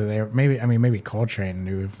didn't know that they were, maybe Coltrane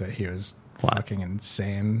knew that he was fucking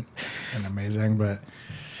insane and amazing, but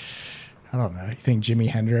I don't know. You think Jimi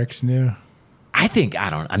Hendrix knew?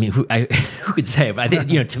 Who could say? But I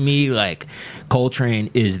think, to me, like, Coltrane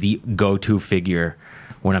is the go-to figure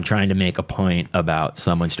when I'm trying to make a point about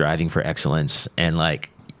someone striving for excellence. And like,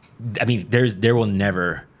 I mean, there will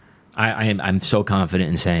never, I'm so confident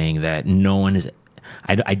in saying that no one has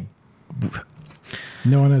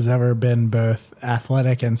ever been both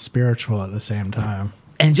athletic and spiritual at the same time.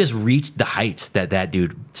 And just reached the heights that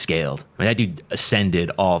dude scaled. I mean, that dude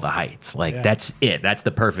ascended all the heights. Like, That's it. That's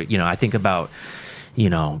the perfect, I think about,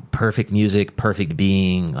 perfect music, perfect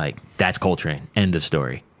being. Like, that's Coltrane. End of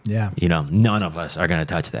story. Yeah. None of us are going to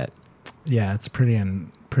touch that. Yeah, it's pretty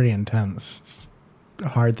intense. It's a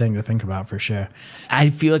hard thing to think about for sure.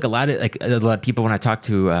 I feel like a lot of people, when I talk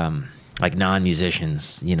to like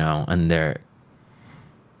non-musicians, and they're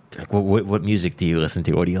like, what music do you listen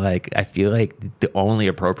to? What do you like? I feel like the only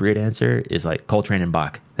appropriate answer is like Coltrane and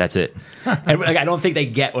Bach. That's it. And like, I don't think they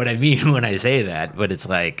get what I mean when I say that, but it's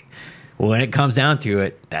like, when it comes down to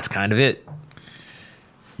it, that's kind of it.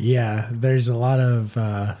 Yeah, there's a lot of,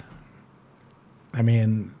 I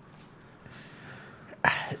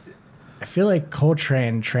feel like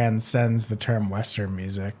Coltrane transcends the term Western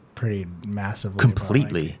music pretty massively.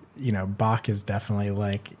 Completely. Like, Bach is definitely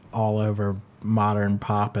like all over modern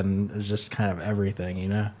pop and is just kind of everything,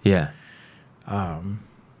 Yeah. But I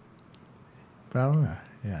don't know.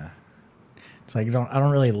 Yeah. It's like I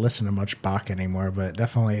don't really listen to much Bach anymore, but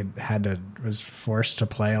definitely was forced to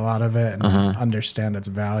play a lot of it and understand its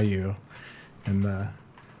value in the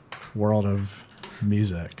world of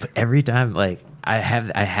music. But every time, like, I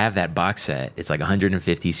have that box set. It's like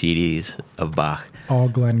 150 CDs of Bach. All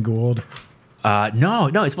Glenn Gould. No,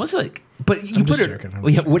 it's mostly like, but you put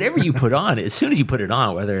it, whatever you put on, as soon as you put it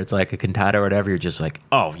on, whether it's like a cantata or whatever, you're just like,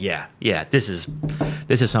 oh yeah, this is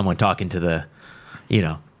someone talking to the,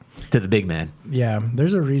 to the big man. Yeah,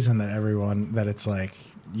 there's a reason that it's like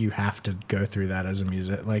you have to go through that as a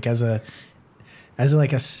music, like as a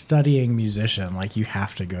studying musician, like you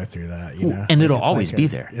have to go through that, And like, it'll always be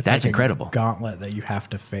there. That's like incredible. Gauntlet that you have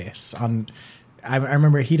to face. I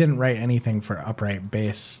remember he didn't write anything for upright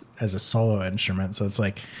bass as a solo instrument, so it's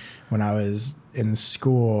like when I was in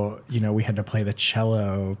school, we had to play the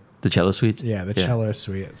cello. The cello suites? Yeah, cello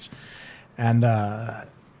suites. And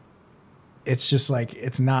it's just like,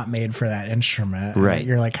 it's not made for that instrument. Right.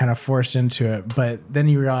 You're like kind of forced into it. But then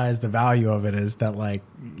you realize the value of it is that like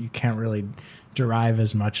you can't really derive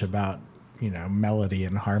as much about, melody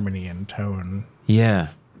and harmony and tone. Yeah.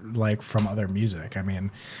 Like from other music. I mean,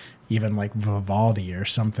 even like Vivaldi or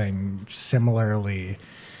something similarly,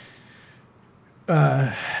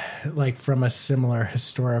 like from a similar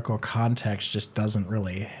historical context, just doesn't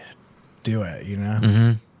really do it,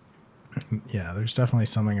 Mm-hmm. Yeah, there's definitely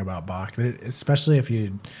something about Bach, especially if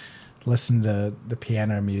you listen to the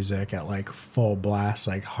piano music at like full blast,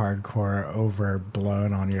 like hardcore,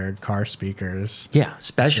 overblown on your car speakers. Yeah,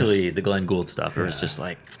 especially the Glenn Gould stuff. It was just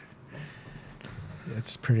like,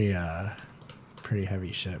 it's pretty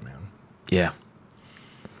heavy shit, man. Yeah.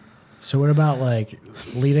 So what about like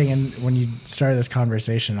leading in, when you started this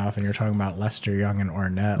conversation off and you're talking about Lester Young and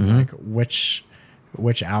Ornette, like which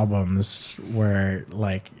albums were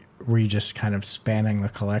you just kind of spanning the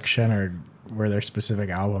collection, or were there specific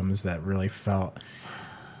albums that really felt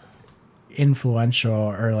influential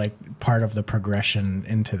or like part of the progression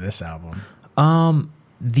into this album?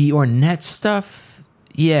 The Ornette stuff,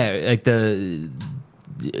 yeah, like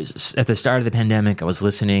at the start of the pandemic, I was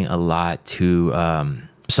listening a lot to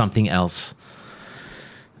Something Else,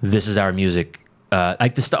 This Is Our Music,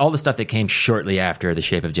 like all the stuff that came shortly after The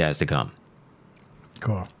Shape of Jazz to Come.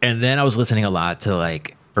 Cool. And then I was listening a lot to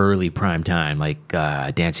like early prime time, like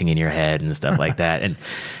Dancing in Your Head and stuff like that. And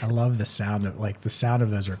I love the sound of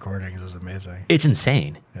those recordings is amazing. it's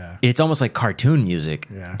insane. Yeah. It's almost like cartoon music,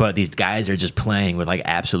 Yeah. but these guys are just playing with like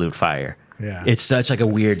absolute fire. Yeah. It's such like a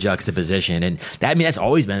weird juxtaposition. And that, I mean, that's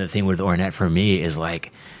always been the thing with Ornette for me is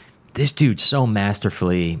like, this dude so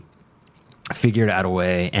masterfully figured out a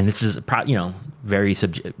way, and this is very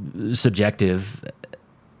subjective,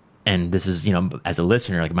 and this is as a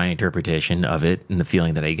listener, like my interpretation of it and the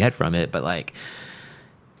feeling that I get from it, but like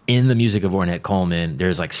in the music of Ornette Coleman,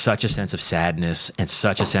 there's like such a sense of sadness and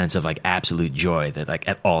such a sense of like absolute joy that like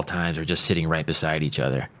at all times are just sitting right beside each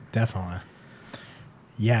other. Definitely.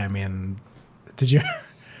 Yeah, I mean,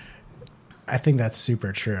 I think that's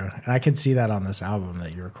super true. And I can see that on this album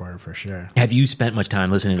that you recorded for sure. Have you spent much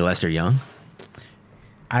time listening to Lester Young?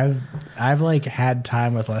 I've like had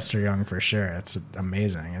time with Lester Young for sure. It's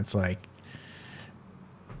amazing. It's like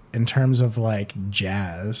in terms of like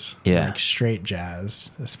jazz, like straight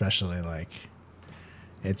jazz, especially, like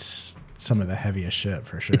it's some of the heaviest shit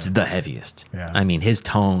for sure. It's the heaviest. Yeah. I mean, his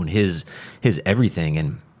tone, his everything,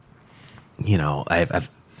 and I've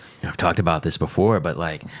talked about this before, but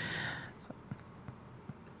like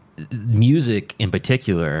music in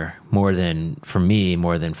particular, more than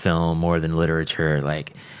film, more than literature,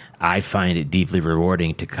 like I find it deeply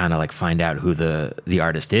rewarding to kind of like find out who the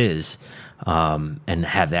artist is, and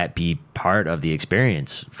have that be part of the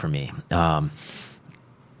experience for me.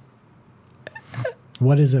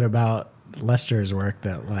 What is it about Lester's work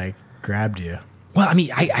that like grabbed you? Well, I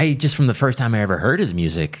mean, I just, from the first time I ever heard his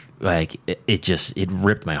music, like it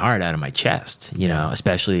ripped my heart out of my chest,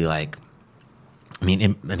 especially like, I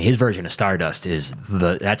mean, his version of Stardust is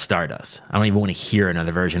that's Stardust. I don't even want to hear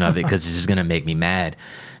another version of it because it's just going to make me mad,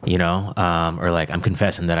 or like, I'm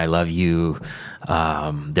confessing that I love you.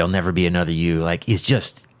 There'll never be another you. Like, it's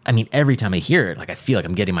just, I mean, every time I hear it, like I feel like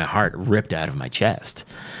I'm getting my heart ripped out of my chest.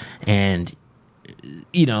 And,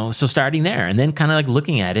 so starting there and then kind of like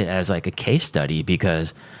looking at it as like a case study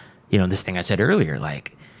because, this thing I said earlier,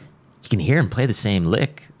 like you can hear him play the same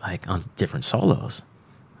lick, like on different solos.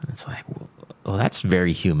 And it's like, well, that's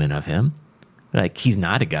very human of him. Like, he's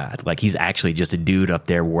not a god. Like, he's actually just a dude up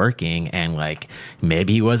there working, and like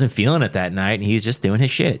maybe he wasn't feeling it that night and he's just doing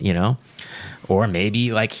his shit, or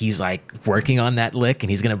maybe like he's like working on that lick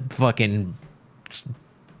and he's gonna fucking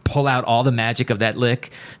pull out all the magic of that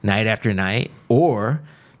lick night after night. Or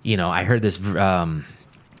I heard this,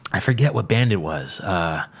 I forget what band it was.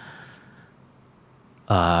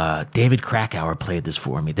 David Krakauer played this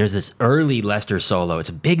for me. There's this early Lester solo. It's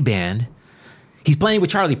a big band. He's playing with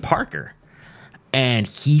Charlie Parker, and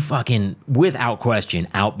he fucking, without question,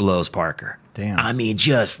 outblows Parker. Damn. I mean,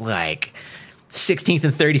 just like 16th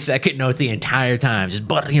and 32nd notes the entire time, just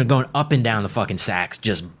going up and down the fucking sax,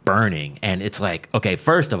 just burning. And it's like, okay,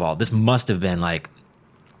 first of all, this must have been like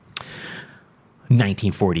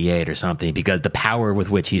 1948 or something, because the power with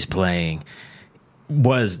which he's playing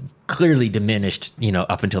was clearly diminished,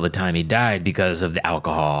 up until the time he died because of the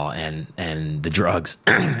alcohol and the drugs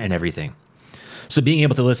and everything. So being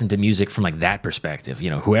able to listen to music from like that perspective,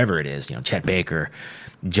 whoever it is, Chet Baker,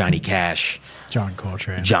 Johnny Cash, John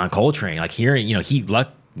Coltrane, like hearing, he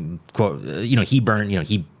burned,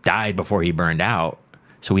 he died before he burned out.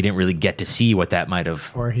 So we didn't really get to see what that might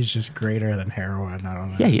have. Or he's just greater than heroin. I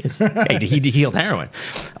don't know. Yeah, he is. Yeah, he healed heroin.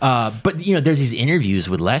 But, there's these interviews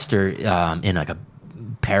with Lester in like a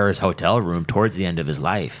Paris hotel room towards the end of his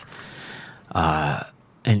life. And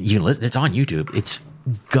you can listen, it's on YouTube. It's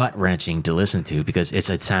gut-wrenching to listen to because it's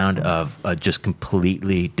a sound of a just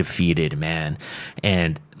completely defeated man.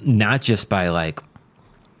 And not just by like,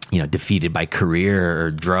 defeated by career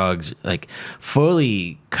or drugs, like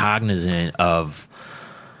fully cognizant of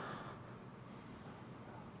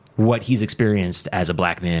what he's experienced as a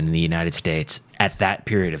black man in the United States at that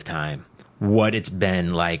period of time, what it's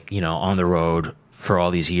been like, on the road for all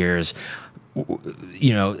these years.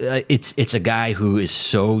 It's a guy who is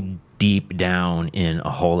so deep down in a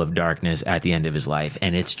hole of darkness at the end of his life,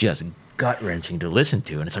 and it's just gut-wrenching to listen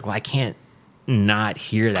to. And it's like, well, I can't not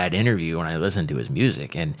hear that interview when I listen to his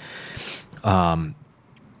music. And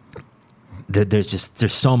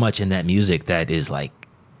there's so much in that music that is like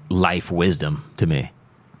life wisdom to me.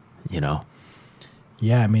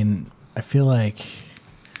 Yeah, I mean, I feel like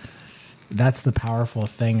that's the powerful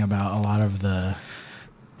thing about a lot of the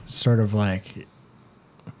sort of like,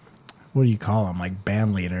 what do you call them? Like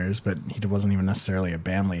band leaders, but he wasn't even necessarily a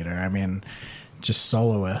band leader. I mean, just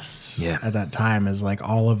soloists at that time, is like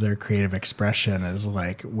all of their creative expression is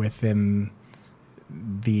like within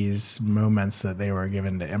these moments that they were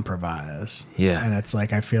given to improvise. Yeah. And it's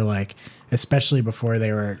like, I feel like, especially before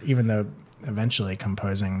they were, even though eventually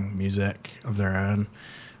composing music of their own.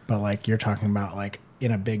 But like you're talking about like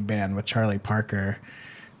in a big band with Charlie Parker.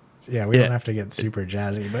 Yeah, we don't have to get super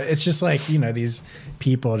jazzy, but it's just like, you know, these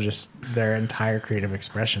people just their entire creative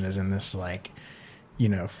expression is in this like, you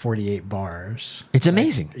know, 48 bars. It's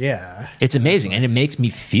amazing. Yeah. It's amazing. And it makes me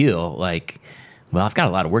feel like, well, I've got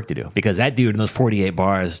a lot of work to do because that dude in those 48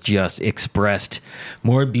 bars just expressed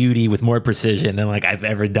more beauty with more precision than like I've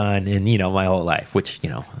ever done in, you know, my whole life, which, you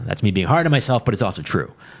know, that's me being hard on myself, but it's also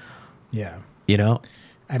true. Yeah. You know?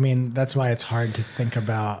 I mean, that's why it's hard to think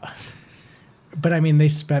about. But I mean, they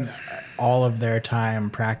spent all of their time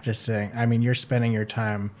practicing. I mean, you're spending your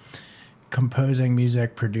time composing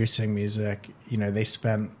music, producing music. You know, they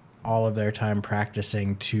spent all of their time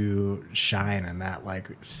practicing to shine in that like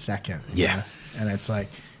second. Yeah. You know? And it's like,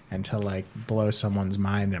 and to like blow someone's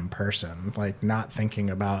mind in person, like not thinking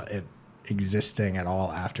about it existing at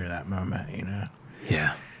all after that moment, you know?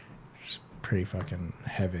 Yeah. It's pretty fucking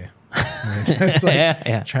heavy. I mean, it's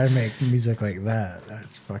like, try to make music like that.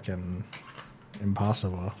 That's fucking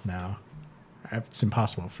impossible now. It's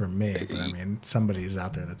impossible for me, but I mean, somebody's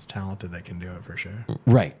out there that's talented that can do it for sure.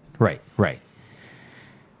 Right.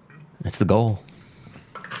 That's the goal.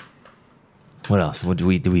 What else? What do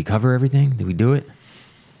we cover everything? Did we do it?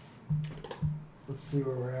 Let's see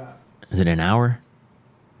where we're at. Is it an hour?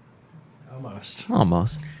 Almost.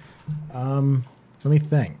 Let me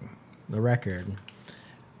think. The record.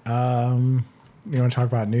 You want to talk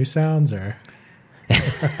about new sounds or?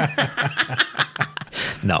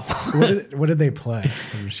 No. What did they play?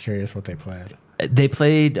 I'm just curious what they played. They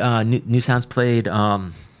played, New Sounds played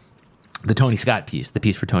the Tony Scott piece, the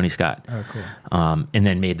piece for Tony Scott. Oh, cool. And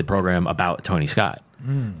then made the program about Tony Scott,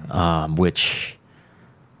 which,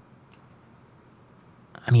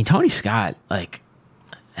 I mean, Tony Scott, like,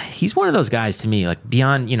 he's one of those guys to me, like,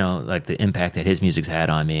 beyond, you know, like the impact that his music's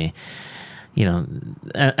had on me, you know,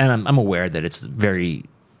 and I'm aware that it's very,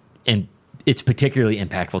 and it's particularly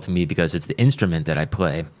impactful to me because it's the instrument that I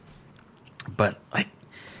play. But like,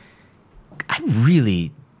 I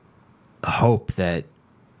really hope that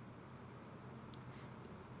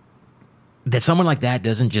someone like that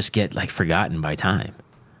doesn't just get like forgotten by time.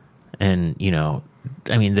 And, you know,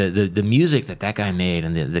 I mean, the music that guy made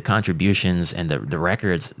and the contributions and the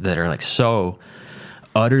records that are like so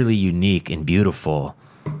utterly unique and beautiful,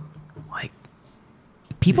 like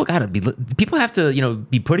people have to, you know,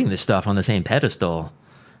 be putting this stuff on the same pedestal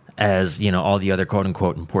as, you know, all the other quote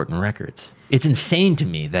unquote important records. It's insane to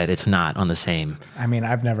me that it's not on the same. I mean,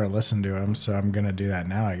 I've never listened to him, so I'm going to do that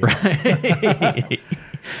now, I guess. Right.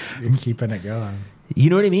 You're keeping it going.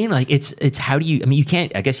 You know what I mean? Like it's how do you, I mean, you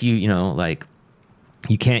can't, I guess you know, like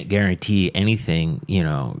you can't guarantee anything, you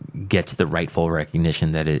know, gets the rightful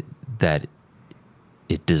recognition that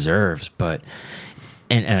it deserves. But,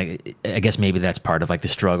 and I guess maybe that's part of like the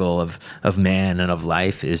struggle of man and of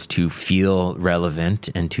life is to feel relevant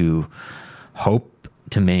and to hope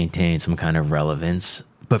to maintain some kind of relevance.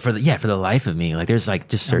 But for the life of me, like there's like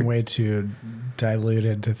just certain. I'm way too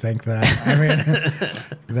diluted to think that. I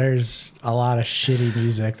mean, there's a lot of shitty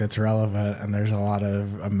music that's relevant, and there's a lot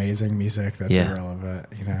of amazing music that's irrelevant.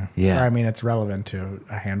 You know, yeah. Or, I mean, it's relevant to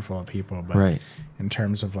a handful of people, but right. In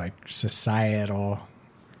terms of like societal,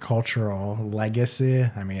 cultural legacy,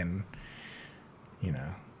 I mean, you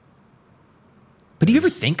know. But do you ever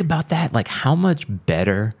think about that? Like how much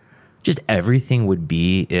better just everything would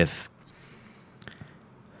be if,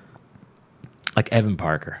 like Evan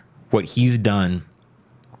Parker, what he's done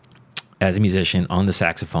as a musician on the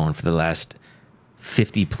saxophone for the last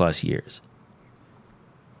 50 plus years.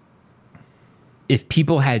 If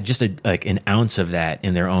people had just like an ounce of that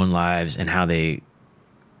in their own lives and how they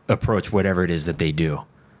approach whatever it is that they do,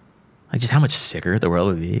 like just how much sicker the world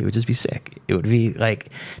would be. It would just be sick. It would be like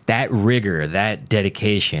that rigor, that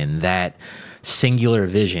dedication, that singular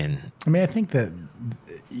vision. I mean, I think that,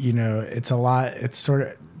 you know, it's a lot, it's sort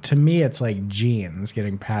of, to me, it's like genes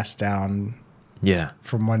getting passed down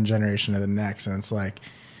from one generation to the next. And it's like,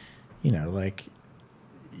 you know, like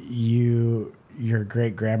your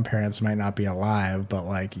great grandparents might not be alive, but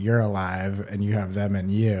like you're alive and you have them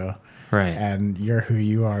and you. Right. And you're who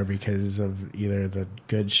you are because of either the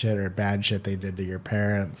good shit or bad shit they did to your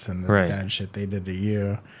parents and the bad shit they did to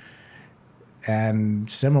you. And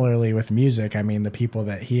similarly with music, I mean, the people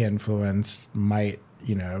that he influenced might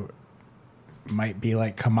be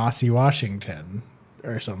like Kamasi Washington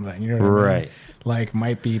or something. You know what I mean? Like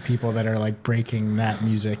might be people that are like breaking that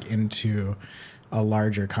music into a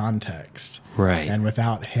larger context. Right. And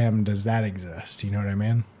without him, does that exist? You know what I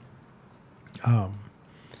mean?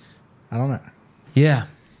 I don't know. Yeah.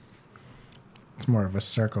 It's more of a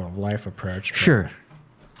circle of life approach. Sure.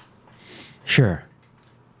 Sure.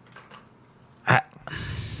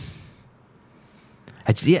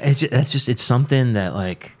 It's something that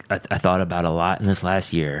like I thought about a lot in this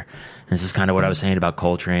last year. And this is kind of what I was saying about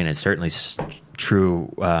Coltrane. It's certainly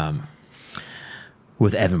true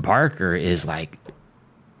with Evan Parker. Is like,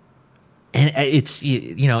 and it's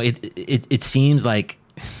it seems like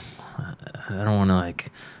I don't want to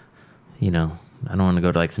like I don't want to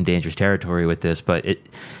go to like some dangerous territory with this, but it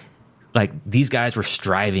like these guys were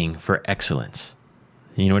striving for excellence.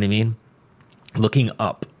 You know what I mean? Looking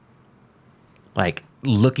up.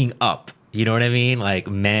 You know what I mean? Like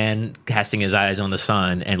man casting his eyes on the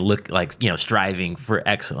sun and striving for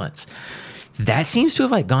excellence. That seems to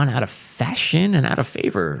have like gone out of fashion and out of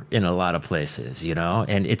favor in a lot of places,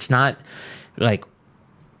 and it's not like,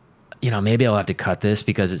 maybe I'll have to cut this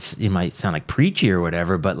because it might sound like preachy or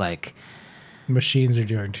whatever, but like machines are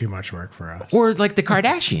doing too much work for us. Or like the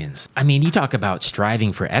Kardashians. I mean, you talk about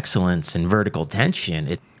striving for excellence and vertical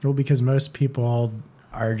tension. Well, because most people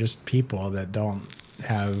are just people that don't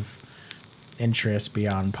have interest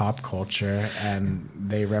beyond pop culture, and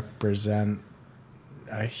they represent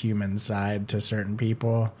a human side to certain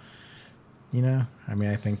people. I mean,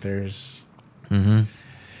 I think there's... Mm-hmm.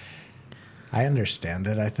 I understand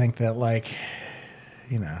it. I think that, like,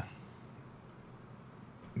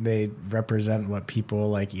 they represent what people,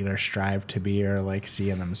 like, either strive to be or, like, see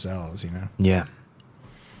in themselves, Yeah.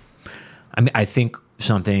 I mean, I think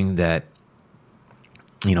something that,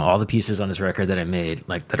 all the pieces on this record that I made,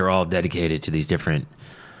 like, that are all dedicated to these different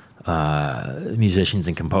musicians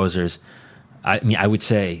and composers. I mean, I would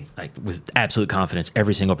say, like, with absolute confidence,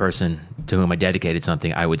 every single person to whom I dedicated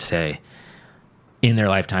something, I would say, in their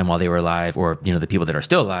lifetime while they were alive, or, the people that are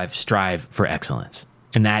still alive, strive for excellence.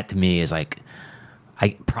 And that, to me, is, like,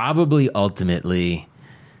 I probably ultimately...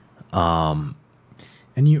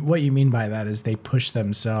 And what you mean by that is they push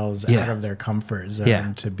themselves out of their comfort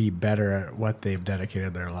zone to be better at what they've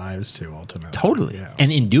dedicated their lives to, ultimately. Totally. Yeah.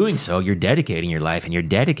 And in doing so, you're dedicating your life and you're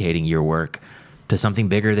dedicating your work to something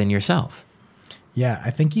bigger than yourself. Yeah,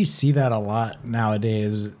 I think you see that a lot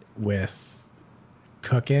nowadays with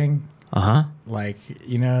cooking. Uh-huh. Like,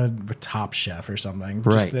 with Top Chef or something.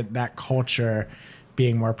 Right. Just that culture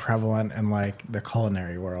being more prevalent in, like, the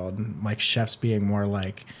culinary world. Like, chefs being more,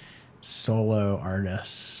 like... solo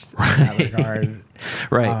artists in that regard.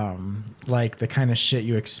 Right. Like the kind of shit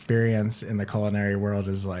you experience in the culinary world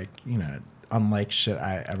is like, unlike shit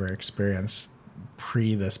I ever experienced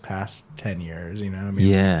pre this past 10 years, I mean,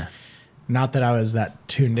 yeah. Not that I was that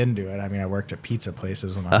tuned into it. I mean, I worked at pizza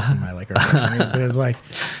places when I was in my like early 20s, but it was like,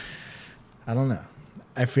 I don't know.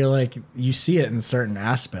 I feel like you see it in certain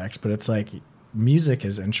aspects, but it's like music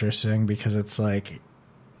is interesting because it's like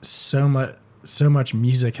so much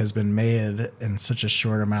music has been made in such a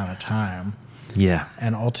short amount of time. Yeah.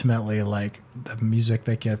 And ultimately, like, the music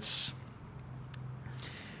that gets...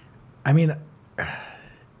 I mean,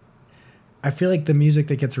 I feel like the music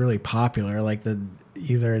that gets really popular, like the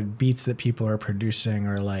either beats that people are producing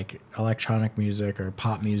or, like, electronic music or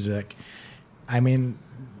pop music, I mean,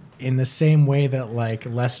 in the same way that, like,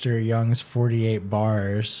 Lester Young's 48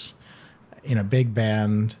 bars in a big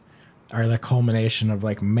band... are the culmination of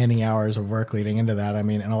like many hours of work leading into that. I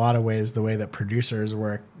mean, in a lot of ways, the way that producers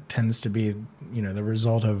work tends to be, the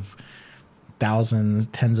result of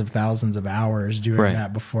tens of thousands of hours doing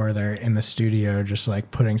that before they're in the studio, just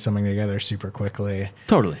like putting something together super quickly.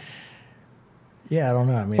 Totally. Yeah, I don't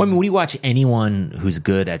know. I mean, when we watch anyone who's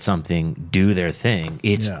good at something do their thing,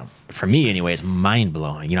 it's for me anyway, it's mind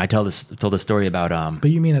blowing. I told the story about.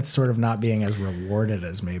 But you mean it's sort of not being as rewarded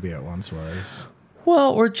as maybe it once was.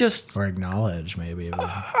 Well, or acknowledge maybe.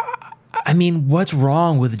 I mean, what's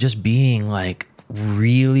wrong with just being like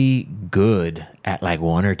really good at like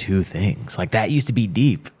one or two things? Like that used to be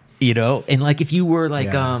deep, And like if you were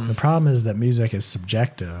like, the problem is that music is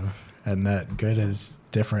subjective, and that good is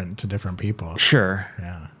different to different people. Sure.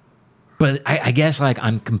 Yeah. But I guess like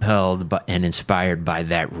I'm compelled and inspired by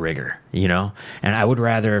that rigor, And I would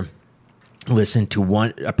rather listen to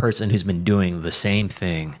a person who's been doing the same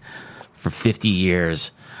thing for 50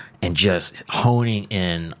 years and just honing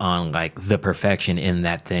in on like the perfection in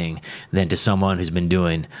that thing than to someone who's been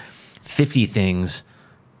doing 50 things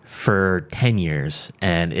for 10 years.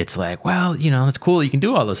 And it's like, well, it's cool. You can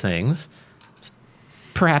do all those things.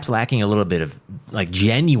 Perhaps lacking a little bit of like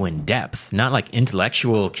genuine depth, not like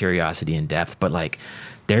intellectual curiosity and depth, but like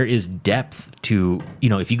there is depth to,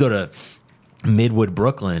 if you go to Midwood,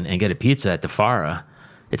 Brooklyn and get a pizza at DeFara,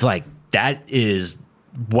 it's like, that is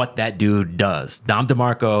what that dude does. Dom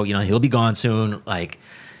DeMarco, he'll be gone soon. Like,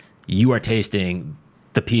 you are tasting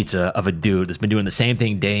the pizza of a dude that's been doing the same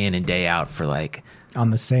thing day in and day out for like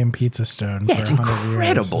on the same pizza stone Yeah, for it's 100 years.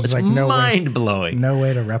 incredible. It's like mind blowing. No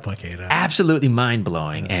way to replicate it. Absolutely mind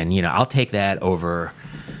blowing. And, I'll take that over,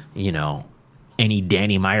 any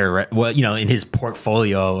Danny Meyer, in his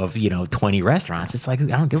portfolio of, 20 restaurants. It's like, I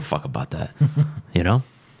don't give a fuck about that, Totally.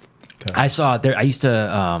 I saw there, I used to,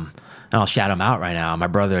 and I'll shout him out right now, my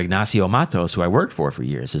brother Ignacio Matos, who I worked for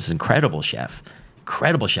years, this incredible chef.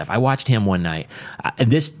 I watched him one night. And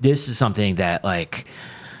this is something that, like,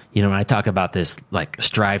 when I talk about this, like,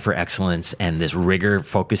 strive for excellence and this rigor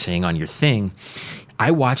focusing on your thing, I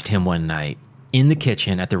watched him one night in the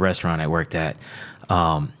kitchen at the restaurant I worked at.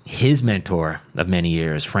 His mentor of many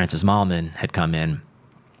years, Francis Malman, had come in,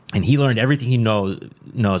 and he learned everything he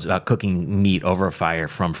knows about cooking meat over a fire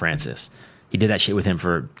from Francis. He did that shit with him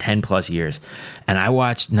for 10 plus years. And I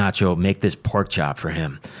watched Nacho make this pork chop for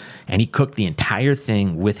him, and he cooked the entire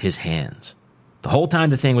thing with his hands. The whole time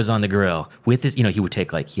the thing was on the grill with his, he would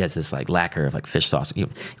take, like, he has this, like, lacquer of, like, fish sauce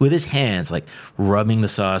with his hands, like, rubbing the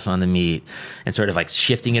sauce on the meat and sort of, like,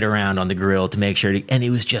 shifting it around on the grill to make sure and it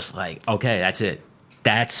was just like, okay, that's it.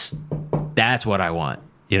 That's what I want,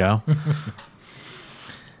 Yeah,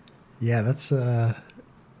 that's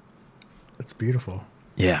beautiful.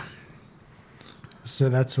 Yeah. So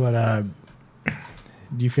that's what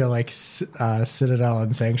do you feel like Citadel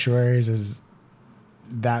and Sanctuaries is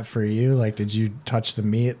that for you? Like, did you touch the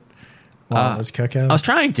meat while it was cooking? I was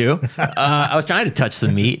trying to. I was trying to touch the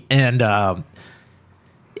meat, and I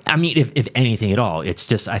mean, if anything at all, it's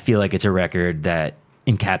just, I feel like it's a record that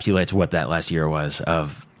encapsulates what that last year was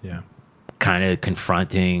of kind of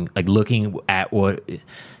confronting, like, looking at what,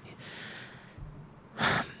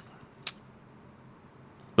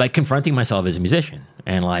 like, confronting myself as a musician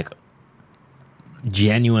and, like,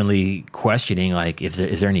 genuinely questioning, like, is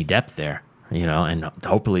there any depth there, and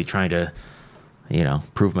hopefully trying to,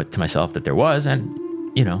 prove to myself that there was, and,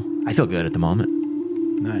 I feel good at the moment.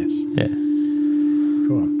 Nice. Yeah.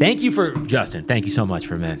 Cool. Thank you Justin. Thank you so much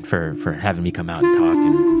for having me come out and talk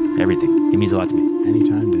and everything. It means a lot to me.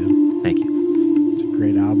 Anytime, dude. Thank you. It's a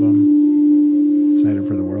great album. Excited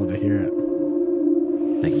for the world to hear it.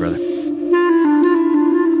 Thank you, brother.